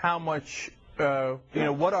roughly how much,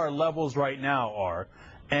 what our levels right now are,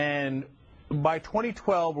 and by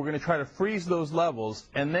 2012 we're going to try to freeze those levels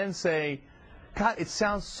and then say, God, it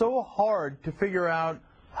sounds so hard to figure out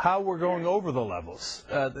how we're going over the levels.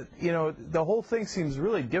 The whole thing seems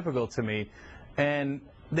really difficult to me. And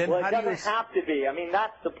then well, it doesn't have to be. I mean,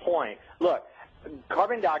 that's the point. Look,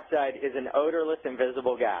 carbon dioxide is an odorless,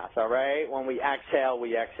 invisible gas, all right? When we exhale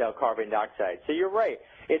carbon dioxide. So you're right.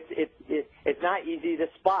 It's not easy to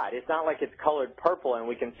spot. It's not like it's colored purple and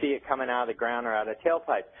we can see it coming out of the ground or out of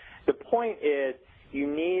tailpipes. The point is you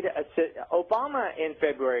need Obama in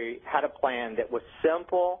February had a plan that was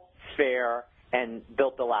simple, fair, and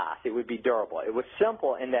built to last. It would be durable. It was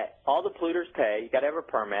simple in that all the polluters pay. You got to have a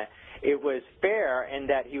permit. It was fair in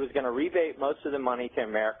that he was going to rebate most of the money to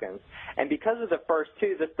Americans. And because of the first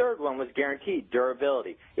two, the third one was guaranteed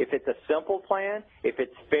durability. If it's a simple plan, if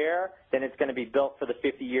it's fair, then it's going to be built for the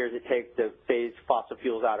 50 years it takes to phase fossil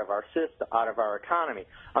fuels out of our system, out of our economy.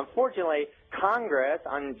 Unfortunately, Congress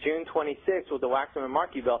on June 26th with the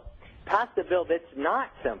Waxman-Markey bill passed a bill that's not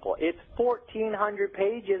simple. It's 1,400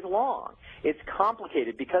 pages long. It's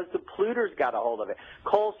complicated because the polluters got a hold of it.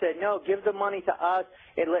 Coal said, no, give the money to us,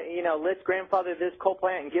 and let's grandfather this coal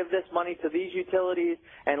plant and give this money to these utilities,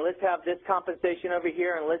 and let's have this compensation over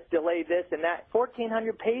here, and let's delay this and that.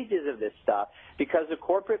 1,400 pages of this stuff because the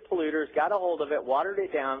corporate polluters got a hold of it, watered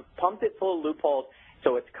it down, pumped it full of loopholes,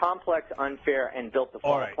 so it's complex, unfair, and built to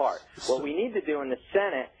fall apart. What we need to do in the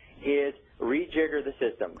Senate is rejigger the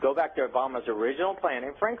system. Go back to Obama's original plan,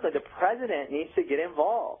 and frankly, the president needs to get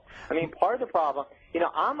involved. I mean, part of the problem,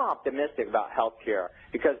 I'm optimistic about health care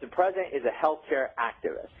because the president is a health care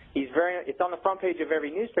activist. It's on the front page of every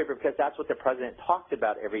newspaper because that's what the president talks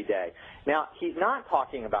about every day. Now, he's not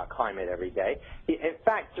talking about climate every day. In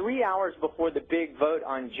fact, 3 hours before the big vote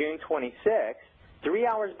on June 26th, 3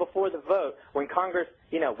 hours before the vote, when Congress,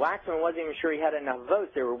 Waxman wasn't even sure he had enough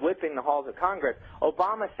votes, they were whipping the halls of Congress,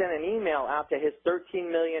 Obama sent an email out to his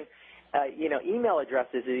 13 million, email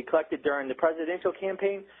addresses that he collected during the presidential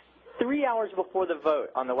campaign. 3 hours before the vote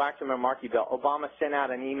on the Waxman-Markey bill, Obama sent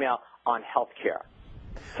out an email on health care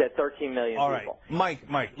to 13 million people. All right,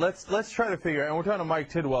 Mike, let's try to figure, and we're talking to Mike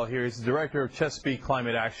Tidwell here. He's the director of Chesapeake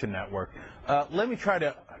Climate Action Network. Let me try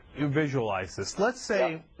to visualize this. Let's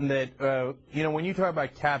say that, when you talk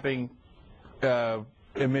about capping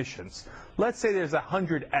emissions, let's say there's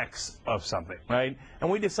 100x of something, right? And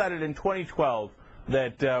we decided in 2012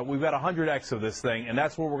 that we've got 100x of this thing, and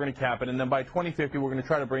that's where we're going to cap it. And then by 2050, we're going to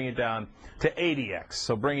try to bring it down to 80x,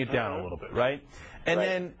 so bring it down a little bit, right? And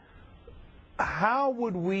then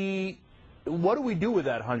what do we do with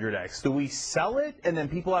that 100x? Do we sell it, and then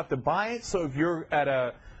people have to buy it? So if you're at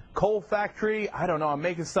a coal factory, I don't know, I'm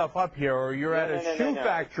making stuff up here, or you're at a shoe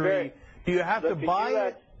factory, do you have to buy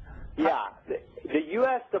it? Yeah. The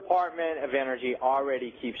U.S. Department of Energy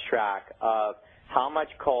already keeps track of how much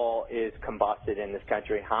coal is combusted in this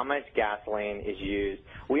country, how much gasoline is used.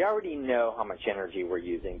 We already know how much energy we're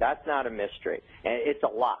using. That's not a mystery. And it's a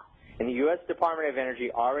lot. And the U.S. Department of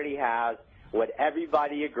Energy already has what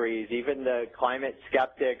everybody agrees, even the climate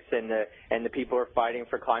skeptics and the people who are fighting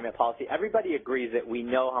for climate policy, everybody agrees that we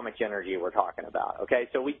know how much energy we're talking about, okay?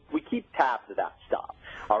 So we keep tabs of that stuff,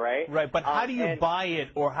 all right? Right, but how do you buy it,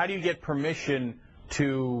 or how do you get permission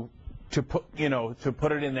to put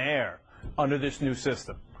it in the air under this new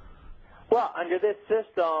system? Well, under this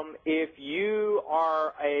system, if you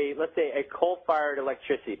are let's say a coal-fired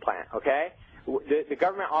electricity plant, okay? The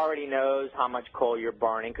government already knows how much coal you're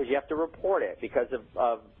burning because you have to report it because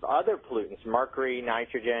of other pollutants, mercury,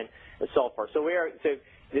 nitrogen, and sulfur. So we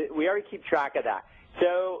already keep track of that.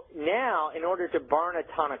 So now, in order to burn a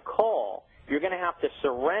ton of coal, you're going to have to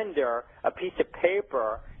surrender a piece of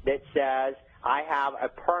paper that says, I have a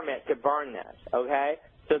permit to burn this, okay?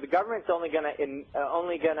 So the government's only going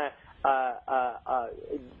to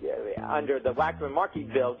under the Waxman-Markey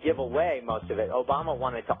bill, give away most of it. Obama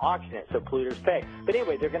wanted to auction it so polluters pay. But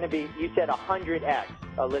anyway, they're going to be, you said 100x.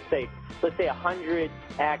 Let's say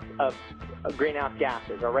 100x of greenhouse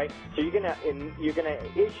gases. All right. So you're gonna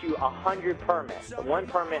issue 100 permits, one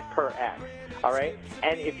permit per X. All right.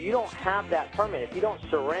 And if you don't have that permit, if you don't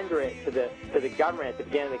surrender it to the government at the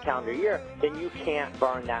beginning of the calendar year, then you can't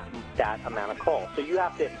burn that amount of coal. So you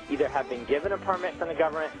have to either have been given a permit from the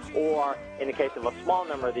government, or in the case of a small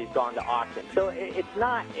number of these, gone to auction. So it's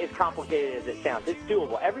not as complicated as it sounds. It's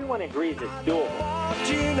doable. Everyone agrees it's doable.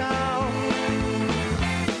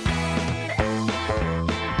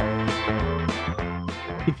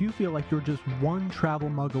 If you feel like you're just one travel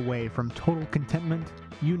mug away from total contentment,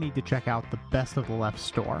 you need to check out the Best of the Left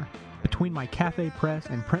store. Between my Cafe Press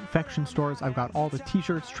and Printfection stores, I've got all the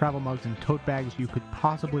t-shirts, travel mugs, and tote bags you could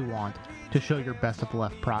possibly want to show your Best of the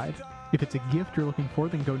Left pride. If it's a gift you're looking for,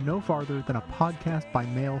 then go no farther than a podcast by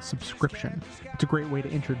mail subscription. It's a great way to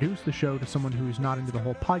introduce the show to someone who's not into the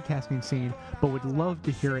whole podcasting scene, but would love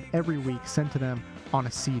to hear it every week sent to them on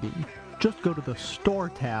a CD. Just go to the store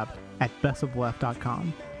tab at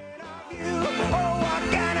bestoftheleft.com.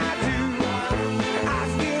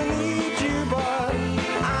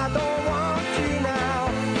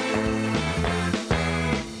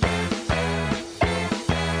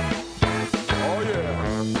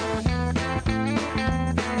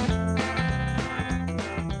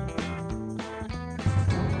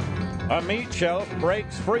 A meat shelf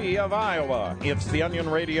breaks free of Iowa. It's the Onion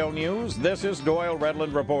Radio News. This is Doyle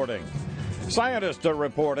Redland reporting. Scientists are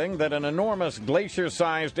reporting that an enormous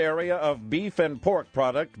glacier-sized area of beef and pork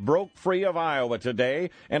product broke free of Iowa today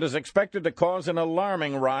and is expected to cause an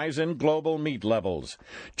alarming rise in global meat levels.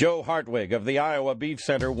 Joe Hartwig of the Iowa Beef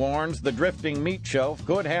Center warns the drifting meat shelf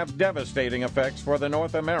could have devastating effects for the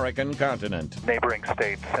North American continent. Neighboring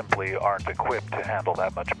states simply aren't equipped to handle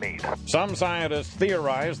that much meat. Some scientists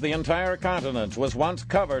theorize the entire continent was once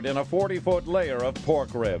covered in a 40-foot layer of pork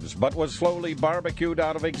ribs, but was slowly barbecued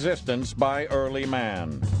out of existence by early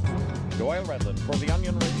man. Doyle Redland for the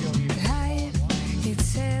Onion Radio News. Life,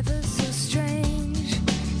 it's ever so strange.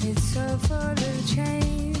 It's so full of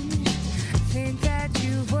change. Think that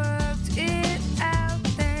you worked it out,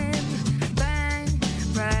 then bang,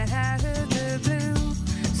 right out of the blue.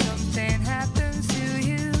 Something happens to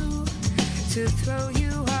you to throw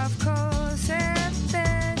you off course, and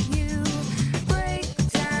then you break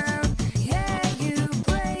down. Yeah, you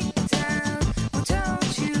break down. Well,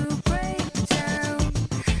 don't you break down.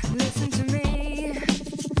 Listen to me,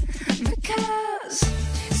 because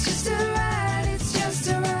it's just a ride, it's just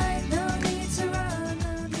a ride. No need to run,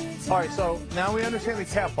 no need to All right, so now we understand the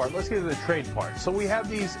cap part. Let's get to the trade part. So we have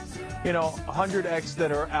these, 100X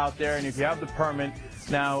that are out there, and if you have the permit,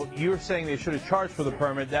 now you're saying they should have charged for the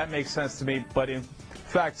permit. That makes sense to me, but in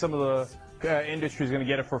fact, some of the industry is going to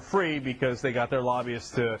get it for free because they got their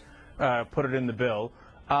lobbyists to put it in the bill.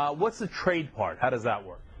 What's the trade part? How does that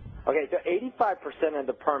work? Okay, so 85% of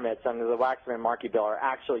the permits under the Waxman-Markey bill are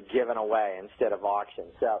actually given away instead of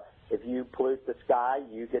auctioned. So if you pollute the sky,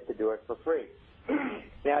 you get to do it for free.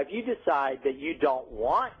 Now, if you decide that you don't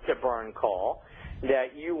want to burn coal,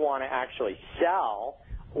 that you want to actually sell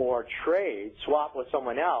or trade, swap with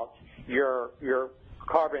someone else, your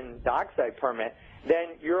carbon dioxide permit,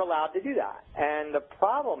 then you're allowed to do that. And the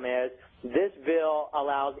problem is this bill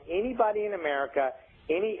allows anybody in America,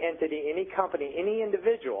 any entity, any company, any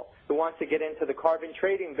individual who wants to get into the carbon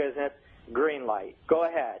trading business, green light. Go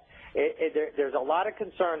ahead. There's a lot of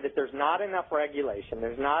concern that there's not enough regulation.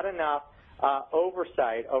 There's not enough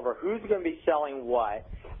oversight over who's going to be selling what.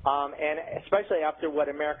 And especially after what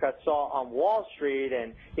America saw on Wall Street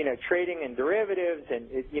and, trading in derivatives and,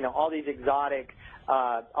 all these exotic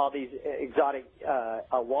Wall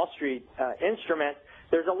Street instruments,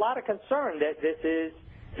 there's a lot of concern that this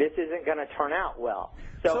isn't going to turn out well.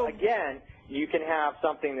 So again, you can have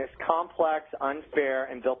something that's complex, unfair,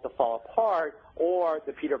 and built to fall apart, or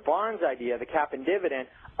the Peter Barnes idea, the cap and dividend,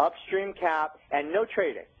 upstream cap and no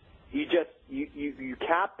trading. You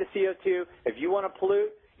cap the CO2. If you want to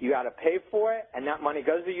pollute, you got to pay for it, and that money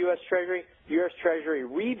goes to U.S. Treasury. U.S. Treasury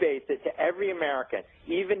rebates it to every American,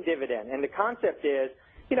 even dividend. And the concept is,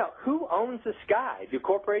 who owns the sky? Do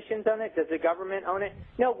corporations own it? Does the government own it?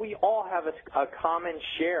 No, we all have a common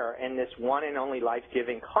share in this one and only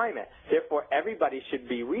life-giving climate. Therefore, everybody should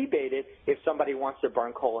be rebated if somebody wants to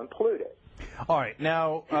burn coal and pollute it. All right.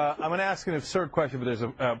 Now, I'm going to ask an absurd question, but there's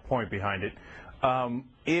a point behind it.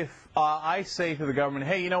 If I say to the government,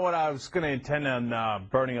 hey, you know what, I was going to intend on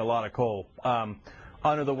burning a lot of coal.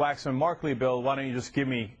 Under the Waxman-Markey bill, why don't you just give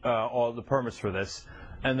me all the permits for this?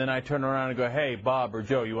 And then I turn around and go, hey, Bob or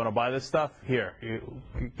Joe, you want to buy this stuff? Here,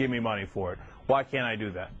 give me money for it. Why can't I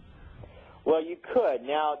do that? Well, you could.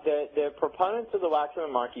 Now, the proponents of the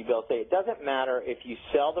Waxman-Markey bill say it doesn't matter if you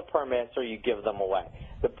sell the permits or you give them away.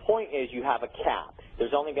 The point is you have a cap.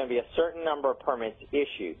 There's only going to be a certain number of permits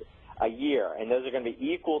issued a year, and those are going to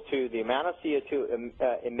be equal to the amount of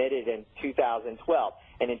CO2 emitted in 2012.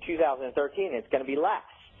 And in 2013, it's going to be less.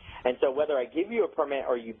 And so whether I give you a permit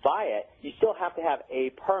or you buy it, you still have to have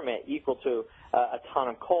a permit equal to a ton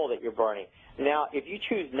of coal that you're burning. Now, if you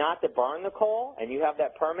choose not to burn the coal and you have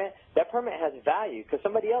that permit has value because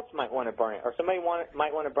somebody else might want to burn it or somebody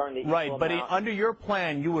might want to burn the equal right, but amount. Under your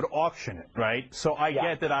plan, you would auction it, right? So I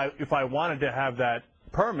get that if I wanted to have that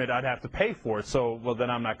permit, I'd have to pay for it. So, well,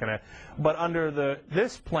 then I'm not going to. But under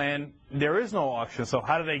this plan, there is no auction. So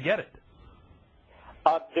how do they get it?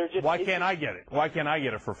 Why can't I get it? Why can't I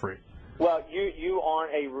get it for free? Well, you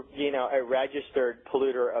aren't a registered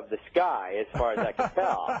polluter of the sky, as far as I can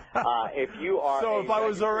tell. If you are, so if I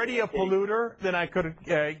was already a polluter, then I could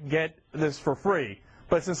get this for free.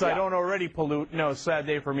 But since I don't already pollute, sad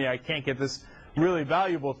day for me. I can't get this really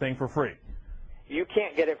valuable thing for free. You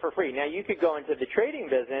can't get it for free. Now, you could go into the trading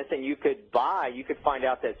business and you could find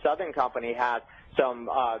out that Southern Company has some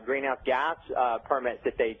greenhouse gas permits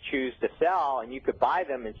that they choose to sell, and you could buy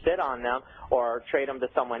them and sit on them or trade them to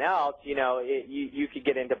someone else. You could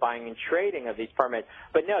get into buying and trading of these permits.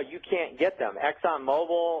 But no, you can't get them.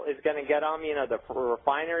 ExxonMobil is going to get them. The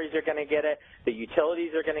refineries are going to get it. The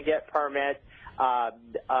utilities are going to get permits. If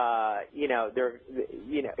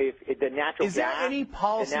the natural is there gas, any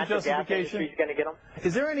policy justification? Is going to get them.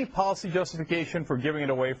 Is there any policy justification for giving it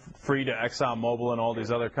away free to ExxonMobil and all these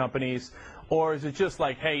other companies, or is it just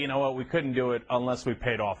like, hey, you know what, we couldn't do it unless we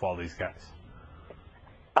paid off all these guys?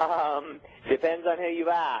 Depends on who you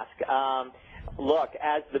ask. Look,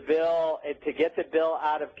 as the bill, to get the bill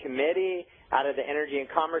out of committee, out of the Energy and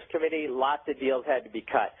Commerce Committee, lots of deals had to be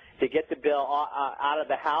cut. To get the bill out of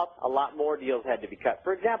the House, a lot more deals had to be cut.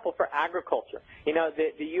 For example, for agriculture,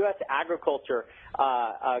 the U.S. agriculture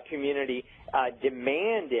community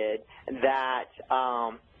demanded that,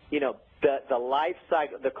 the life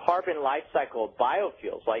cycle, the carbon life cycle of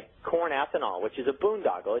biofuels like corn ethanol, which is a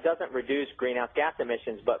boondoggle. It doesn't reduce greenhouse gas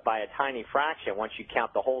emissions, but by a tiny fraction once you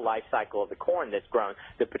count the whole life cycle of the corn that's grown,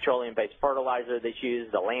 the petroleum-based fertilizer that's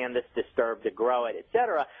used, the land that's disturbed to grow it, et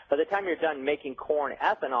cetera. By the time you're done making corn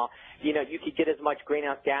ethanol, you could get as much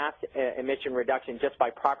greenhouse gas emission reduction just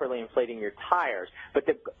by properly inflating your tires. But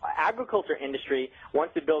the agriculture industry,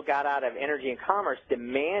 once the bill got out of Energy and Commerce,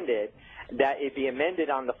 demanded that it be amended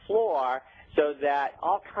on the floor so that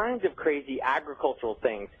all kinds of crazy agricultural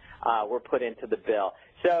things were put into the bill.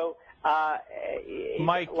 So,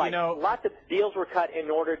 Mike, lots of deals were cut in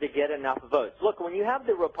order to get enough votes. Look, when you have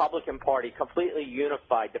the Republican Party completely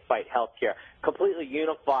unified to fight health care, completely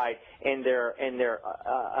unified in their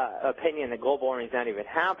opinion that global warming is not even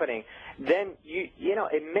happening, then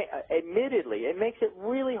admittedly, it makes it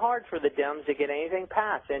really hard for the Dems to get anything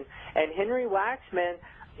passed. And Henry Waxman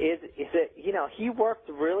he worked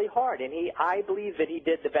really hard, and I believe that he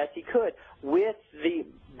did the best he could with the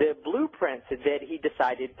blueprints that he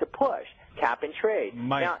decided to push, cap and trade.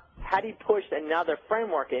 Now, had he pushed another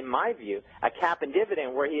framework, in my view, a cap and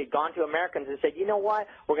dividend, where he had gone to Americans and said, you know what,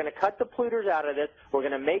 we're going to cut the polluters out of this, we're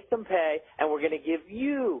going to make them pay, and we're going to give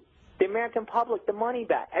you, the American public, the money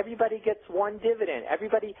back. Everybody gets one dividend.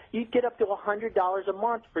 You get up to $100 a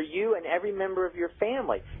month for you and every member of your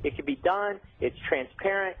family. It can be done. It's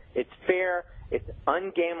transparent. It's fair. It's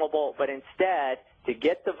ungameable. But instead, to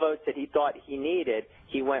get the votes that he thought he needed,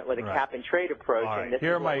 he went with a cap and trade approach, and this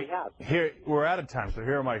is what we have. We're out of time, so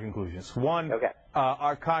here are my conclusions. One,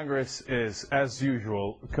 our Congress is, as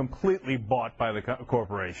usual, completely bought by the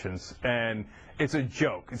corporations, and it's a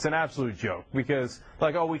joke. It's an absolute joke, because,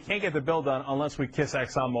 we can't get the bill done unless we kiss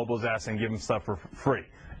ExxonMobil's ass and give them stuff for free.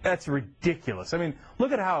 That's ridiculous. I mean,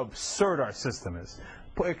 look at how absurd our system is.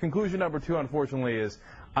 Conclusion number two, unfortunately, is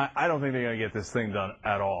I don't think they're going to get this thing done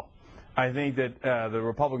at all. I think that the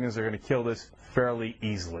Republicans are going to kill this fairly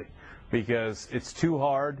easily, because it's too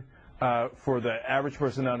hard for the average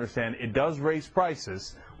person to understand. It does raise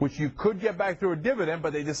prices, which you could get back through a dividend,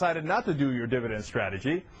 but they decided not to do your dividend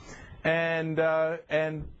strategy. And I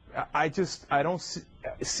don't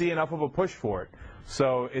see enough of a push for it.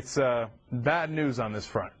 So it's bad news on this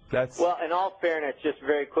front. Well, in all fairness, just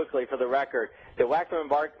very quickly for the record, the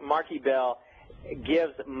Waxman-Markey bill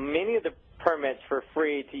gives many of the permits for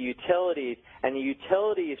free to utilities, and the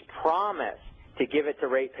utilities promise to give it to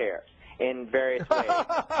ratepayers in various ways.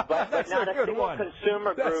 But not a single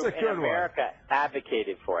consumer group in America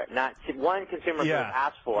advocated for it. Not one consumer group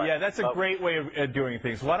asked for it. Yeah, that's a great way of doing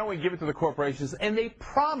things. Why don't we give it to the corporations, and they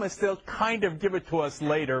promise they'll kind of give it to us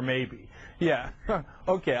later, maybe. Yeah.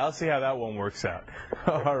 Okay, I'll see how that one works out.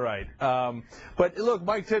 All right. But look,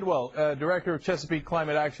 Mike Tidwell, Director of Chesapeake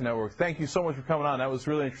Climate Action Network, thank you so much for coming on. That was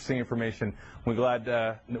really interesting information. We're glad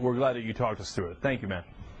that you talked us through it. Thank you, man.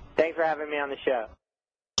 Thanks for having me on the show.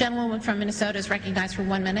 Gentlewoman from Minnesota is recognized for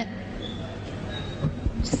 1 minute.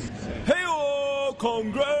 Hey-o,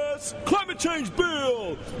 Congress! Climate change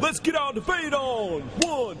bill! Let's get our debate on!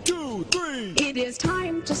 1, 2, 3! It is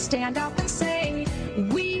time to stand up and say,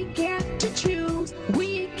 we get to choose,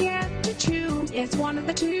 we get to choose. It's one of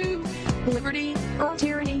the two, liberty or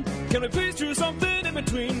tyranny. Can we please choose something in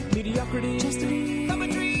between? Mediocrity, chastity,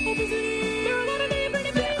 symmetry, obesity. There are a lot of different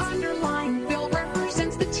debates. The underlying bill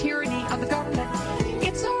represents the tyranny of the government.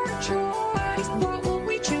 It's our choice. What will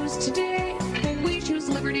we choose today? Will we choose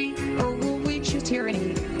liberty or will we choose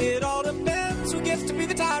tyranny? It all depends who gets to be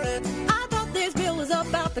the tyrant. I thought this bill was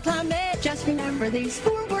about the climate. Just remember these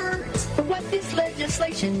 4 words for what this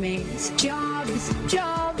legislation means. Jobs,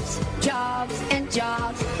 jobs, jobs, and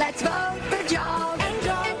jobs. Let's vote for jobs and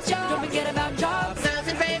jobs. And jobs. Don't forget about jobs. Those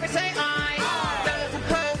in favor say aye. Aye. Those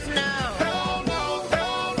opposed no. No, no, no,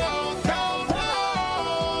 no, no, no.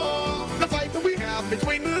 The fight that we have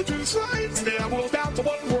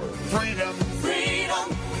Freedom. Freedom.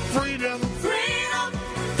 Freedom. Freedom.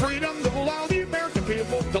 Freedom to allow the American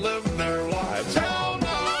people to live their lives. Hell no,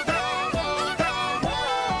 hell no, hell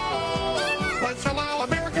no. Let's allow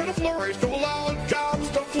America to flourish, to allow jobs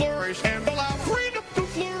to flourish, and allow freedom to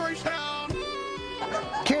flourish. Hell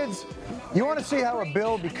no. Kids, you want to see how a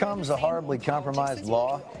bill becomes a horribly compromised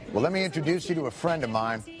law? Well, let me introduce you to a friend of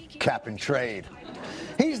mine, Cap and Trade.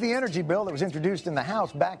 He's the energy bill that was introduced in the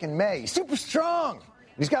House back in May. Super strong.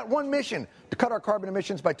 He's got one mission, to cut our carbon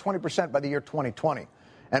emissions by 20% by the year 2020.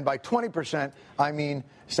 And by 20%, I mean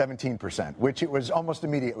 17%, which it was almost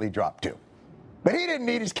immediately dropped to. But he didn't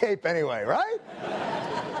need his cape anyway, right?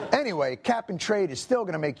 Anyway, Cap and Trade is still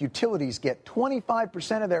going to make utilities get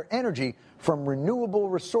 25% of their energy from renewable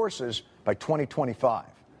resources by 2025.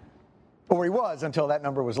 Or he was until that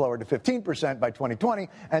number was lowered to 15% by 2020,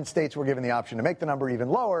 and states were given the option to make the number even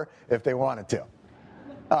lower if they wanted to.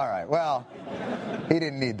 All right, well, he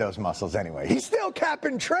didn't need those muscles anyway. He's still Cap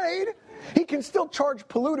and Trade. He can still charge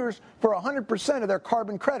polluters for 100% of their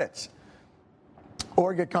carbon credits,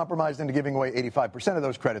 or get compromised into giving away 85% of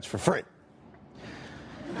those credits for free.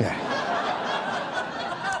 Yeah.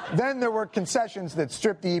 Then there were concessions that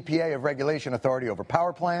stripped the EPA of regulation authority over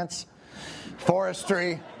power plants,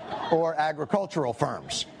 forestry, or agricultural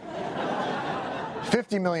firms.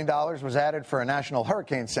 $50 million was added for a national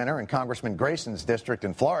hurricane center in Congressman Grayson's district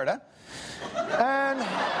in Florida. And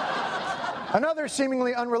another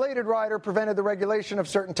seemingly unrelated rider prevented the regulation of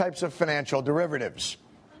certain types of financial derivatives.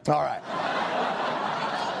 All right.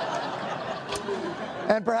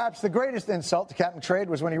 And perhaps the greatest insult to Cap and Trade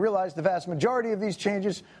was when he realized the vast majority of these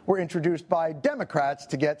changes were introduced by Democrats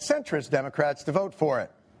to get centrist Democrats to vote for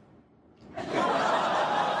it.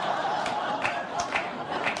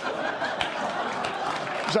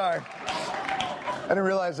 Sorry. I didn't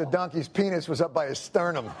realize a donkey's penis was up by his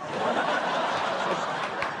sternum.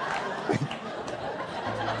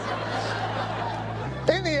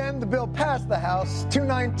 In the end, the bill passed the House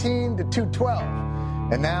 219 to 212.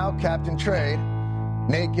 And now Captain Trade,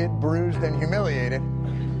 naked, bruised, and humiliated,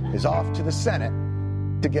 is off to the Senate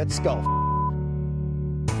to get skull.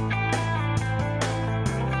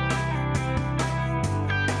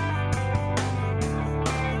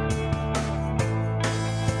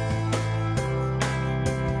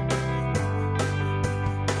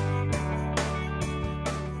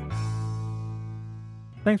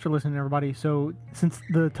 Thanks for listening, everybody. So, since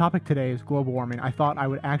the topic today is global warming, I thought I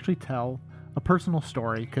would actually tell a personal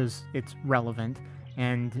story because it's relevant,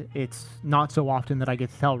 and it's not so often that I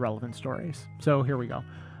get to tell relevant stories. So, here we go.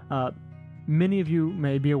 Many of you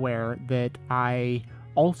may be aware that I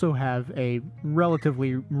also have a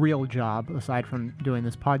relatively real job aside from doing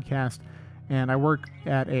this podcast, and I work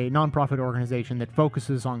at a nonprofit organization that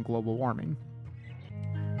focuses on global warming.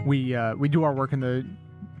 We do our work in the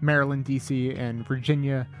Maryland, D.C., and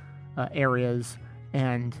Virginia areas,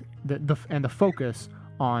 and the focus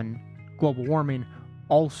on global warming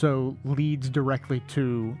also leads directly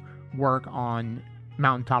to work on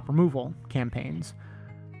mountaintop removal campaigns.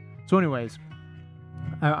 So anyways,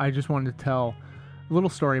 I just wanted to tell a little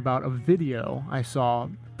story about a video I saw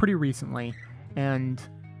pretty recently. And,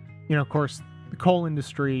 you know, of course, the coal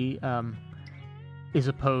industry is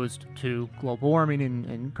opposed to global warming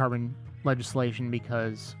and carbon legislation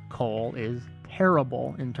because coal is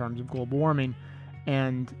terrible in terms of global warming.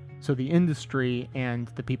 And so the industry and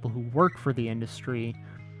the people who work for the industry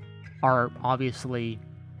are obviously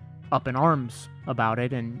up in arms about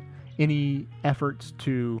it, and any efforts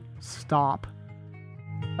to stop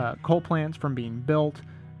coal plants from being built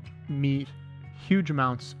meet huge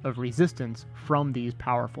amounts of resistance from these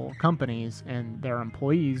powerful companies and their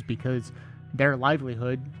employees, because their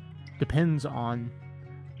livelihood depends on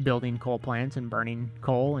building coal plants and burning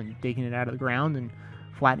coal and digging it out of the ground and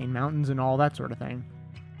flattening mountains and all that sort of thing.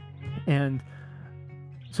 And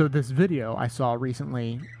so this video I saw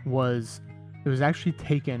recently was actually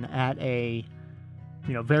taken at a,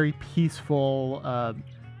 you know, very peaceful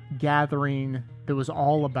gathering that was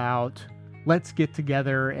all about let's get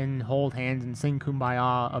together and hold hands and sing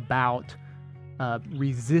Kumbaya about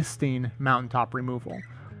resisting mountaintop removal.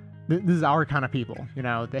 This is our kind of people, you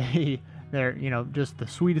know. They're, you know, just the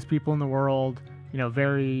sweetest people in the world, you know,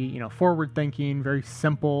 very, you know, forward-thinking, very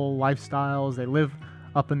simple lifestyles. They live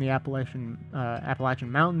up in the Appalachian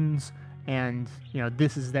Mountains, and, you know,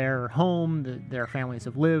 this is their home. Their families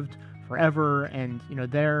have lived forever, and, you know,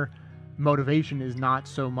 their motivation is not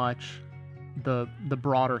so much the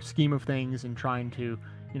broader scheme of things and trying to,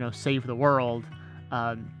 you know, save the world.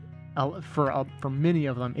 For many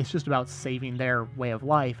of them, it's just about saving their way of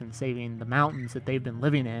life and saving the mountains that they've been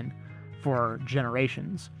living in for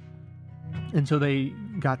generations. And so they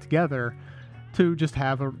got together to just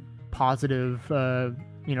have a positive,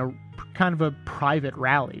 kind of a private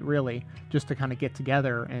rally, really, just to kind of get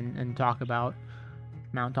together and talk about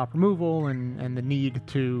mountaintop removal and the need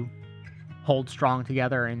to hold strong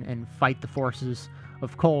together and fight the forces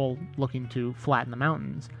of coal looking to flatten the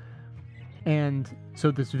mountains. And so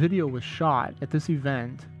this video was shot at this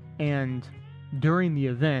event, and during the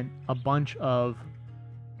event, a bunch of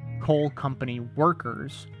coal company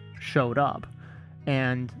workers showed up.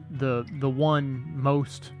 And the one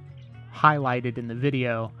most highlighted in the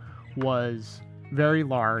video was very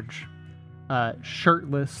large,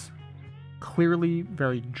 shirtless, clearly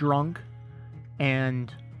very drunk,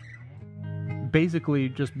 and basically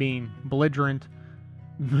just being belligerent,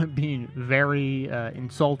 being very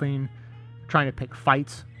insulting, trying to pick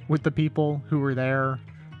fights with the people who were there,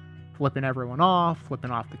 flipping everyone off,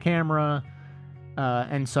 flipping off the camera,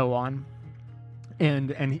 and so on.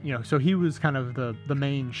 And so he was kind of the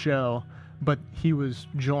main show, but he was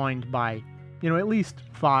joined by, at least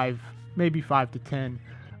 5 to 10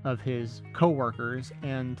 of his co-workers,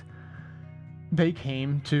 and they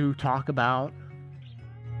came to talk about,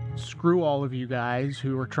 screw all of you guys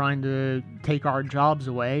who are trying to take our jobs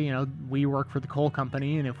away. We work for the coal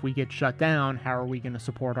company, and if we get shut down, how are we going to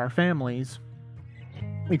support our families?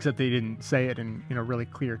 Except they didn't say it in, really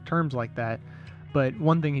clear terms like that. But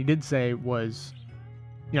one thing he did say was,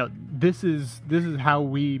 this is how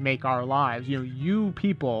we make our lives. You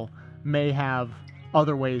people may have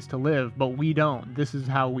other ways to live, but we don't. This is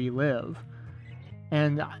how we live.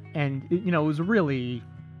 And it was a really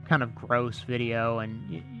kind of gross video,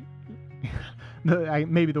 and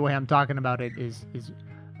maybe the way I'm talking about it is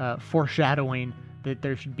foreshadowing that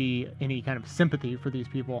there should be any kind of sympathy for these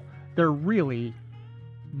people. They're really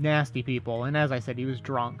nasty people, and as I said, he was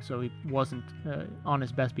drunk, so he wasn't on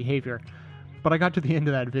his best behavior. But I got to the end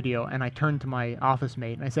of that video, and I turned to my office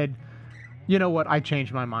mate, and I said, you know what, I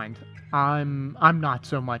changed my mind. I'm not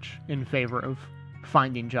so much in favor of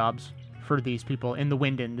finding jobs for these people in the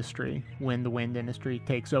wind industry when the wind industry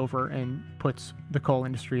takes over and puts the coal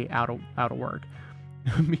industry out of work.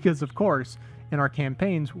 Because of course, in our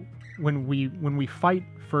campaigns, when we fight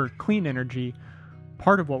for clean energy,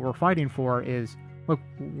 part of what we're fighting for is, look,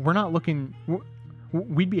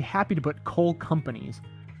 we'd be happy to put coal companies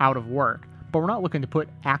out of work, but we're not looking to put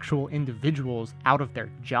actual individuals out of their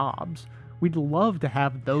jobs. We'd love to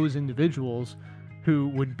have those individuals who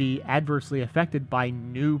would be adversely affected by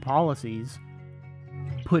new policies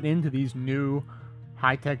put into these new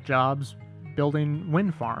high-tech jobs building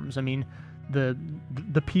wind farms. I mean, the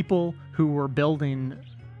people who were building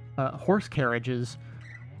horse carriages,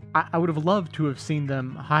 I would have loved to have seen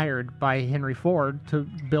them hired by Henry Ford to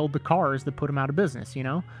build the cars that put him out of business,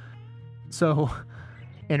 So,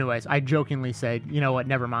 anyways, I jokingly said, you know what,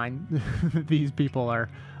 never mind. These people are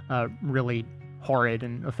really horrid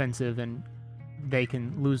and offensive, and they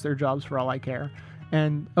can lose their jobs for all I care.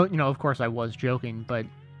 And, of course I was joking, but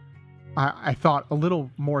I thought a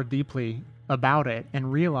little more deeply about it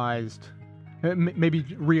and realized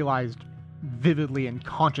vividly and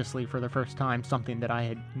consciously for the first time something that I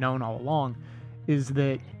had known all along, is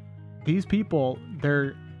that these people,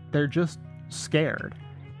 they're just scared,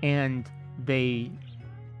 and they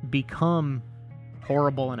become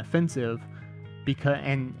horrible and offensive because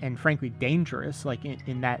and frankly dangerous, like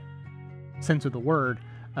in that sense of the word,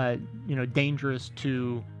 dangerous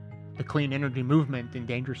to the clean energy movement and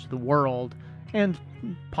dangerous to the world, and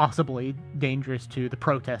possibly dangerous to the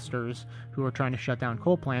protesters who are trying to shut down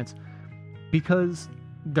coal plants, because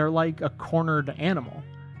they're like a cornered animal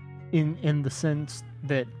in the sense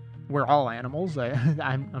that we're all animals.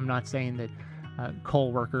 I'm not saying that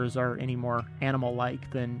coal workers are any more animal-like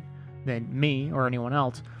than me or anyone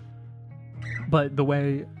else, but the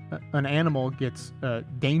way an animal gets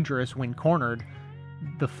dangerous when cornered,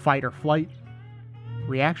 the fight or flight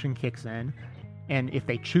reaction kicks in, and if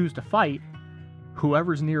they choose to fight,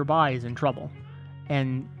 whoever's nearby is in trouble.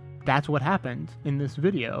 And that's what happened in this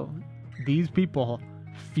video. These people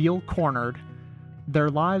feel cornered. Their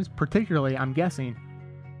lives, particularly, I'm guessing,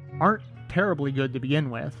 aren't terribly good to begin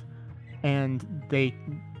with, and they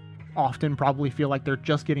often probably feel like they're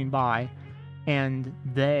just getting by, and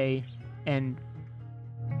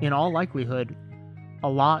in all likelihood, a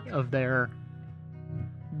lot of their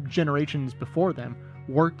generations before them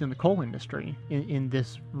worked in the coal industry in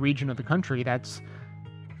this region of the country. That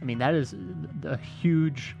is a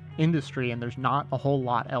huge industry, and there's not a whole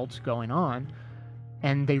lot else going on,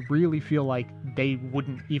 and they really feel like they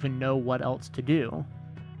wouldn't even know what else to do.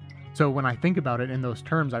 So when I think about it in those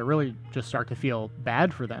terms, I really just start to feel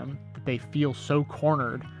bad for them, that they feel so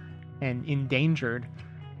cornered and endangered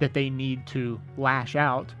that they need to lash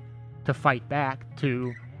out to fight back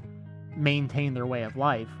to maintain their way of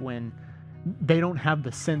life, when they don't have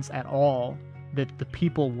the sense at all that the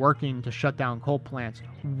people working to shut down coal plants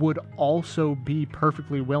would also be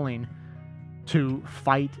perfectly willing to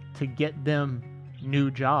fight to get them new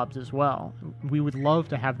jobs as well. We would love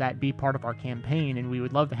to have that be part of our campaign, and we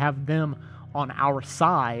would love to have them on our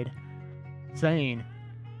side saying,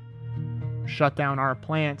 shut down our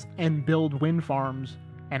plants and build wind farms,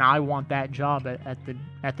 and I want that job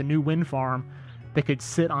at the new wind farm that could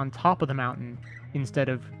sit on top of the mountain instead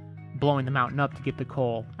of blowing the mountain up to get the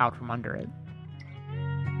coal out from under it.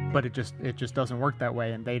 But it just doesn't work that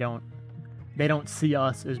way, and they don't see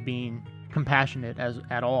us as being compassionate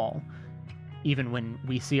at all, even when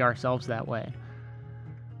we see ourselves that way.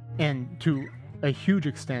 And to a huge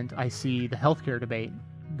extent, I see the healthcare debate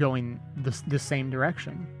going the same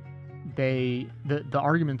direction. The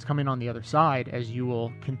arguments coming on the other side, as you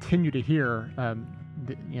will continue to hear.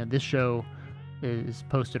 This show is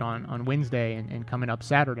posted on Wednesday, and coming up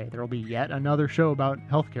Saturday there will be yet another show about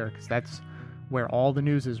healthcare, because that's where all the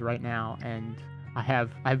news is right now. And I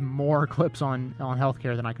have more clips on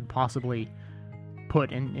healthcare than I could possibly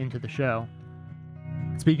put into the show.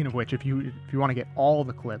 Speaking of which, if you want to get all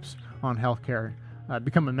the clips on healthcare,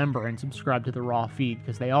 become a member and subscribe to the Raw feed,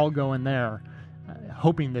 because they all go in there,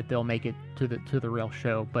 hoping that they'll make it to the real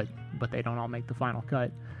show, but they don't all make the final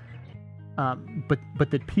cut. But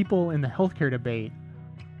the people in the healthcare debate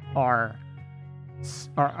are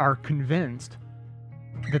convinced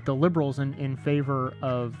that the liberals in favor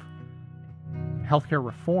of healthcare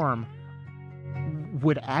reform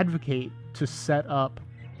would advocate to set up,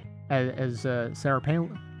 as Sarah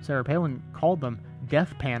Palin called them,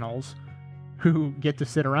 death panels, who get to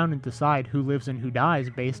sit around and decide who lives and who dies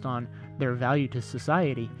based on their value to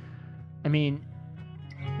society. I mean,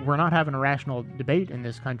 we're not having a rational debate in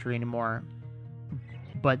this country anymore,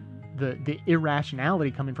 but the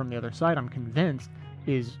irrationality coming from the other side, I'm convinced,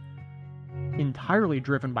 is entirely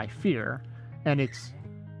driven by fear. And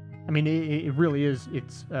it really is,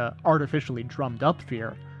 it's artificially drummed up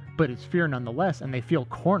fear, but it's fear nonetheless, and they feel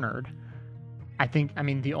cornered.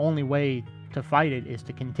 The only way to fight it is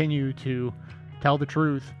to continue to tell the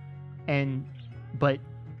truth, but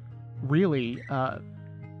really,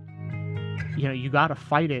 you got to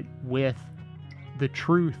fight it with the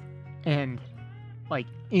truth and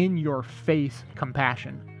in your face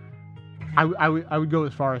compassion. I would go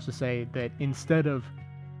as far as to say that instead of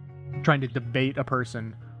trying to debate a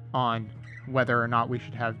person on whether or not we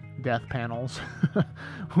should have death panels,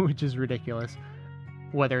 which is ridiculous,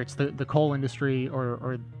 whether it's the coal industry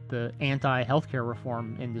or the anti-healthcare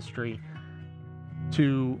reform industry,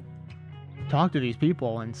 to talk to these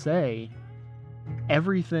people and say,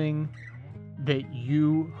 everything that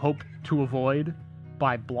you hope to avoid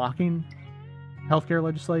by blocking healthcare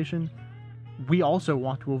legislation, we also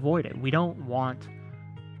want to avoid it. We don't want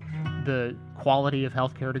the quality of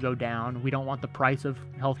healthcare to go down. We don't want the price of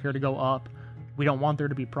healthcare to go up. We don't want there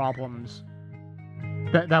to be problems.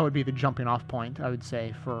 That would be the jumping off point, I would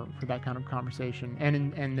say, for that kind of conversation.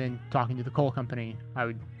 And then talking to the coal company,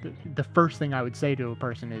 the first thing I would say to a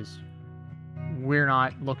person is, we're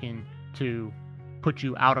not looking to put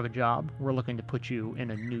you out of a job. We're looking to put you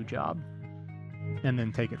in a new job, and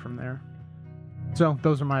then take it from there. So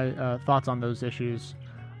those are my thoughts on those issues.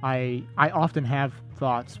 I often have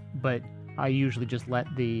thoughts, but I usually just let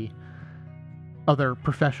the other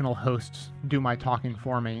professional hosts do my talking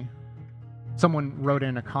for me. Someone wrote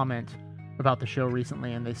in a comment about the show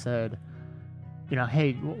recently, and they said,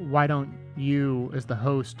 hey, why don't you, as the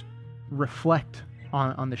host, reflect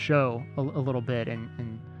on the show a little bit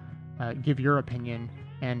and give your opinion?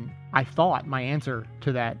 And I thought my answer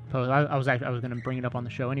to that post, I was going to bring it up on the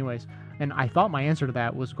show anyways, and I thought my answer to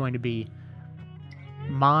that was going to be,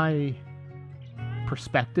 my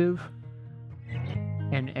perspective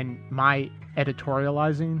and my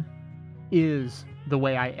editorializing is the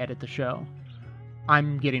way I edit the show.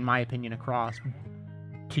 I'm getting my opinion across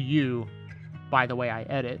to you by the way I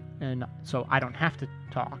edit, and so I don't have to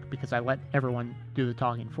talk because I let everyone do the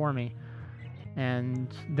talking for me. And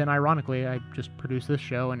then ironically, I just produced this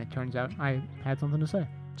show, and it turns out I had something to say.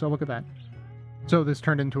 So look at that. So this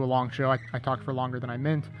turned into a long show. I talked for longer than I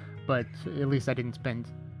meant, but at least I didn't spend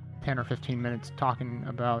 10 or 15 minutes talking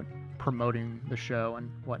about promoting the show and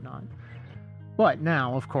whatnot. But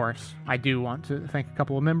now, of course, I do want to thank a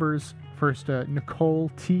couple of members. First, Nicole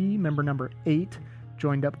T., member number 8,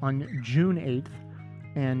 joined up on June 8th.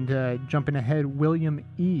 And jumping ahead, William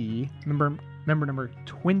E., member number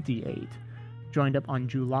 28, joined up on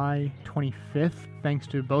July 25th. Thanks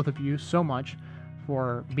to both of you so much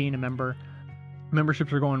for being a member.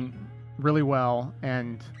 memberships are going really well,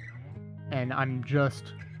 and I'm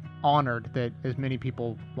just honored that as many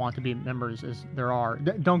people want to be members as there are.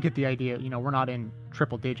 Don't get the idea, we're not in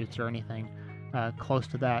triple digits or anything close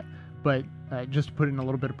to that, but just to put it in a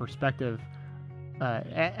little bit of perspective,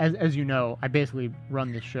 as you know, I basically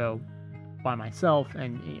run this show by myself,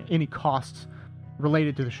 and any costs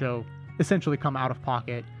related to the show essentially come out of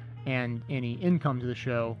pocket, and any income to the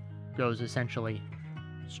show goes essentially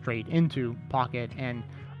straight into pocket. And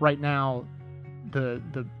right now, the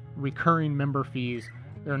recurring member fees,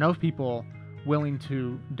 there are enough people willing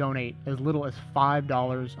to donate as little as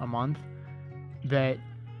 $5 a month that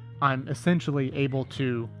I'm essentially able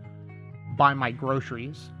to buy my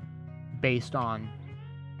groceries based on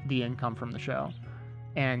the income from the show.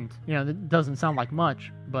 And that doesn't sound like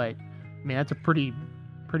much, but I mean that's a pretty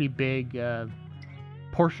big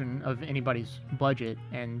portion of anybody's budget.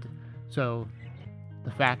 And so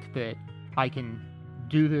the fact that I can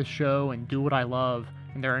do this show and do what I love,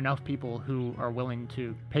 and there are enough people who are willing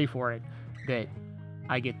to pay for it, that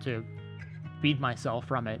I get to feed myself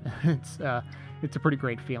from it. It's a pretty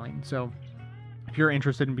great feeling. So if you're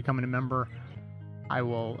interested in becoming a member, I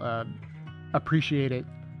will appreciate it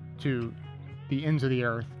to the ends of the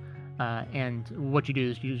earth. And what you do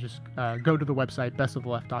is you just go to the website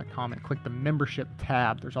bestoftheleft.com and click the membership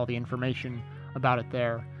tab. There's all the information about it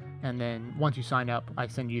there. And then once you sign up, I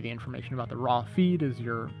send you the information about the raw feed as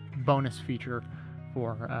your bonus feature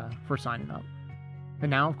for signing up. And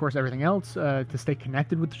now, of course, everything else, to stay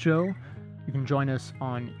connected with the show, you can join us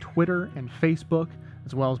on Twitter and Facebook,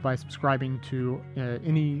 as well as by subscribing to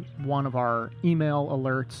any one of our email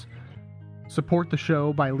alerts. Support the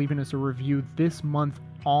show by leaving us a review this month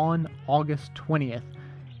on August 20th.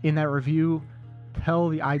 In that review, tell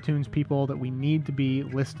the iTunes people that we need to be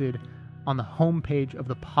listed on the homepage of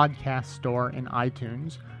the podcast store in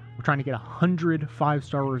iTunes. We're trying to get 100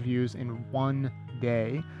 5-star reviews in one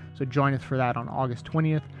day, so join us for that on August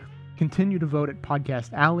 20th. Continue to vote at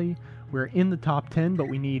Podcast Alley. We're in the top 10, but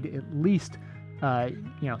we need at least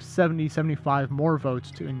 70, 75 more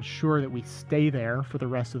votes to ensure that we stay there for the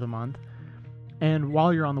rest of the month. And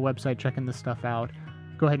while you're on the website checking this stuff out,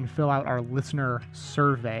 go ahead and fill out our listener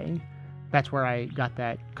survey. That's where I got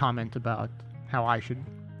that comment about how I should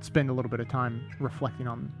spend a little bit of time reflecting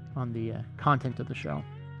on the content of the show.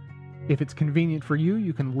 If it's convenient for you,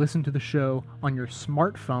 you can listen to the show on your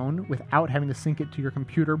smartphone without having to sync it to your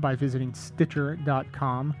computer by visiting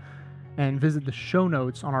Stitcher.com, and visit the show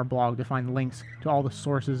notes on our blog to find links to all the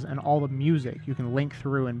sources and all the music. You can link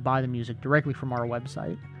through and buy the music directly from our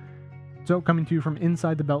website. So, coming to you from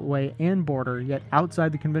inside the Beltway and border, yet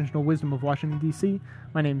outside the conventional wisdom of Washington, D.C.,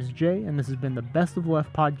 my name is Jay, and this has been the Best of the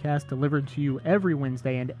Left podcast, delivered to you every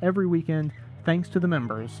Wednesday and every weekend, thanks to the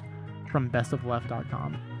members from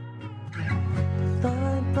bestoftheleft.com.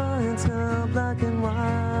 Fine lines now black and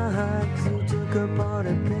white, 'cause you took apart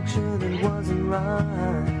a picture that wasn't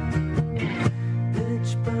right.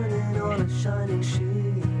 Pitch burning on a shining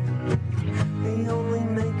sheet, the only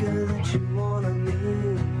maker that you wanna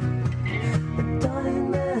meet. A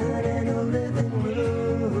dying man in a living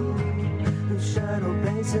room, whose shadow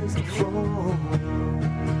paces the floor.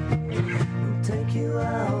 He'll take you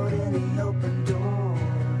out in the open door.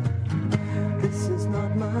 This is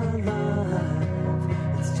not my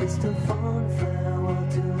life, it's just a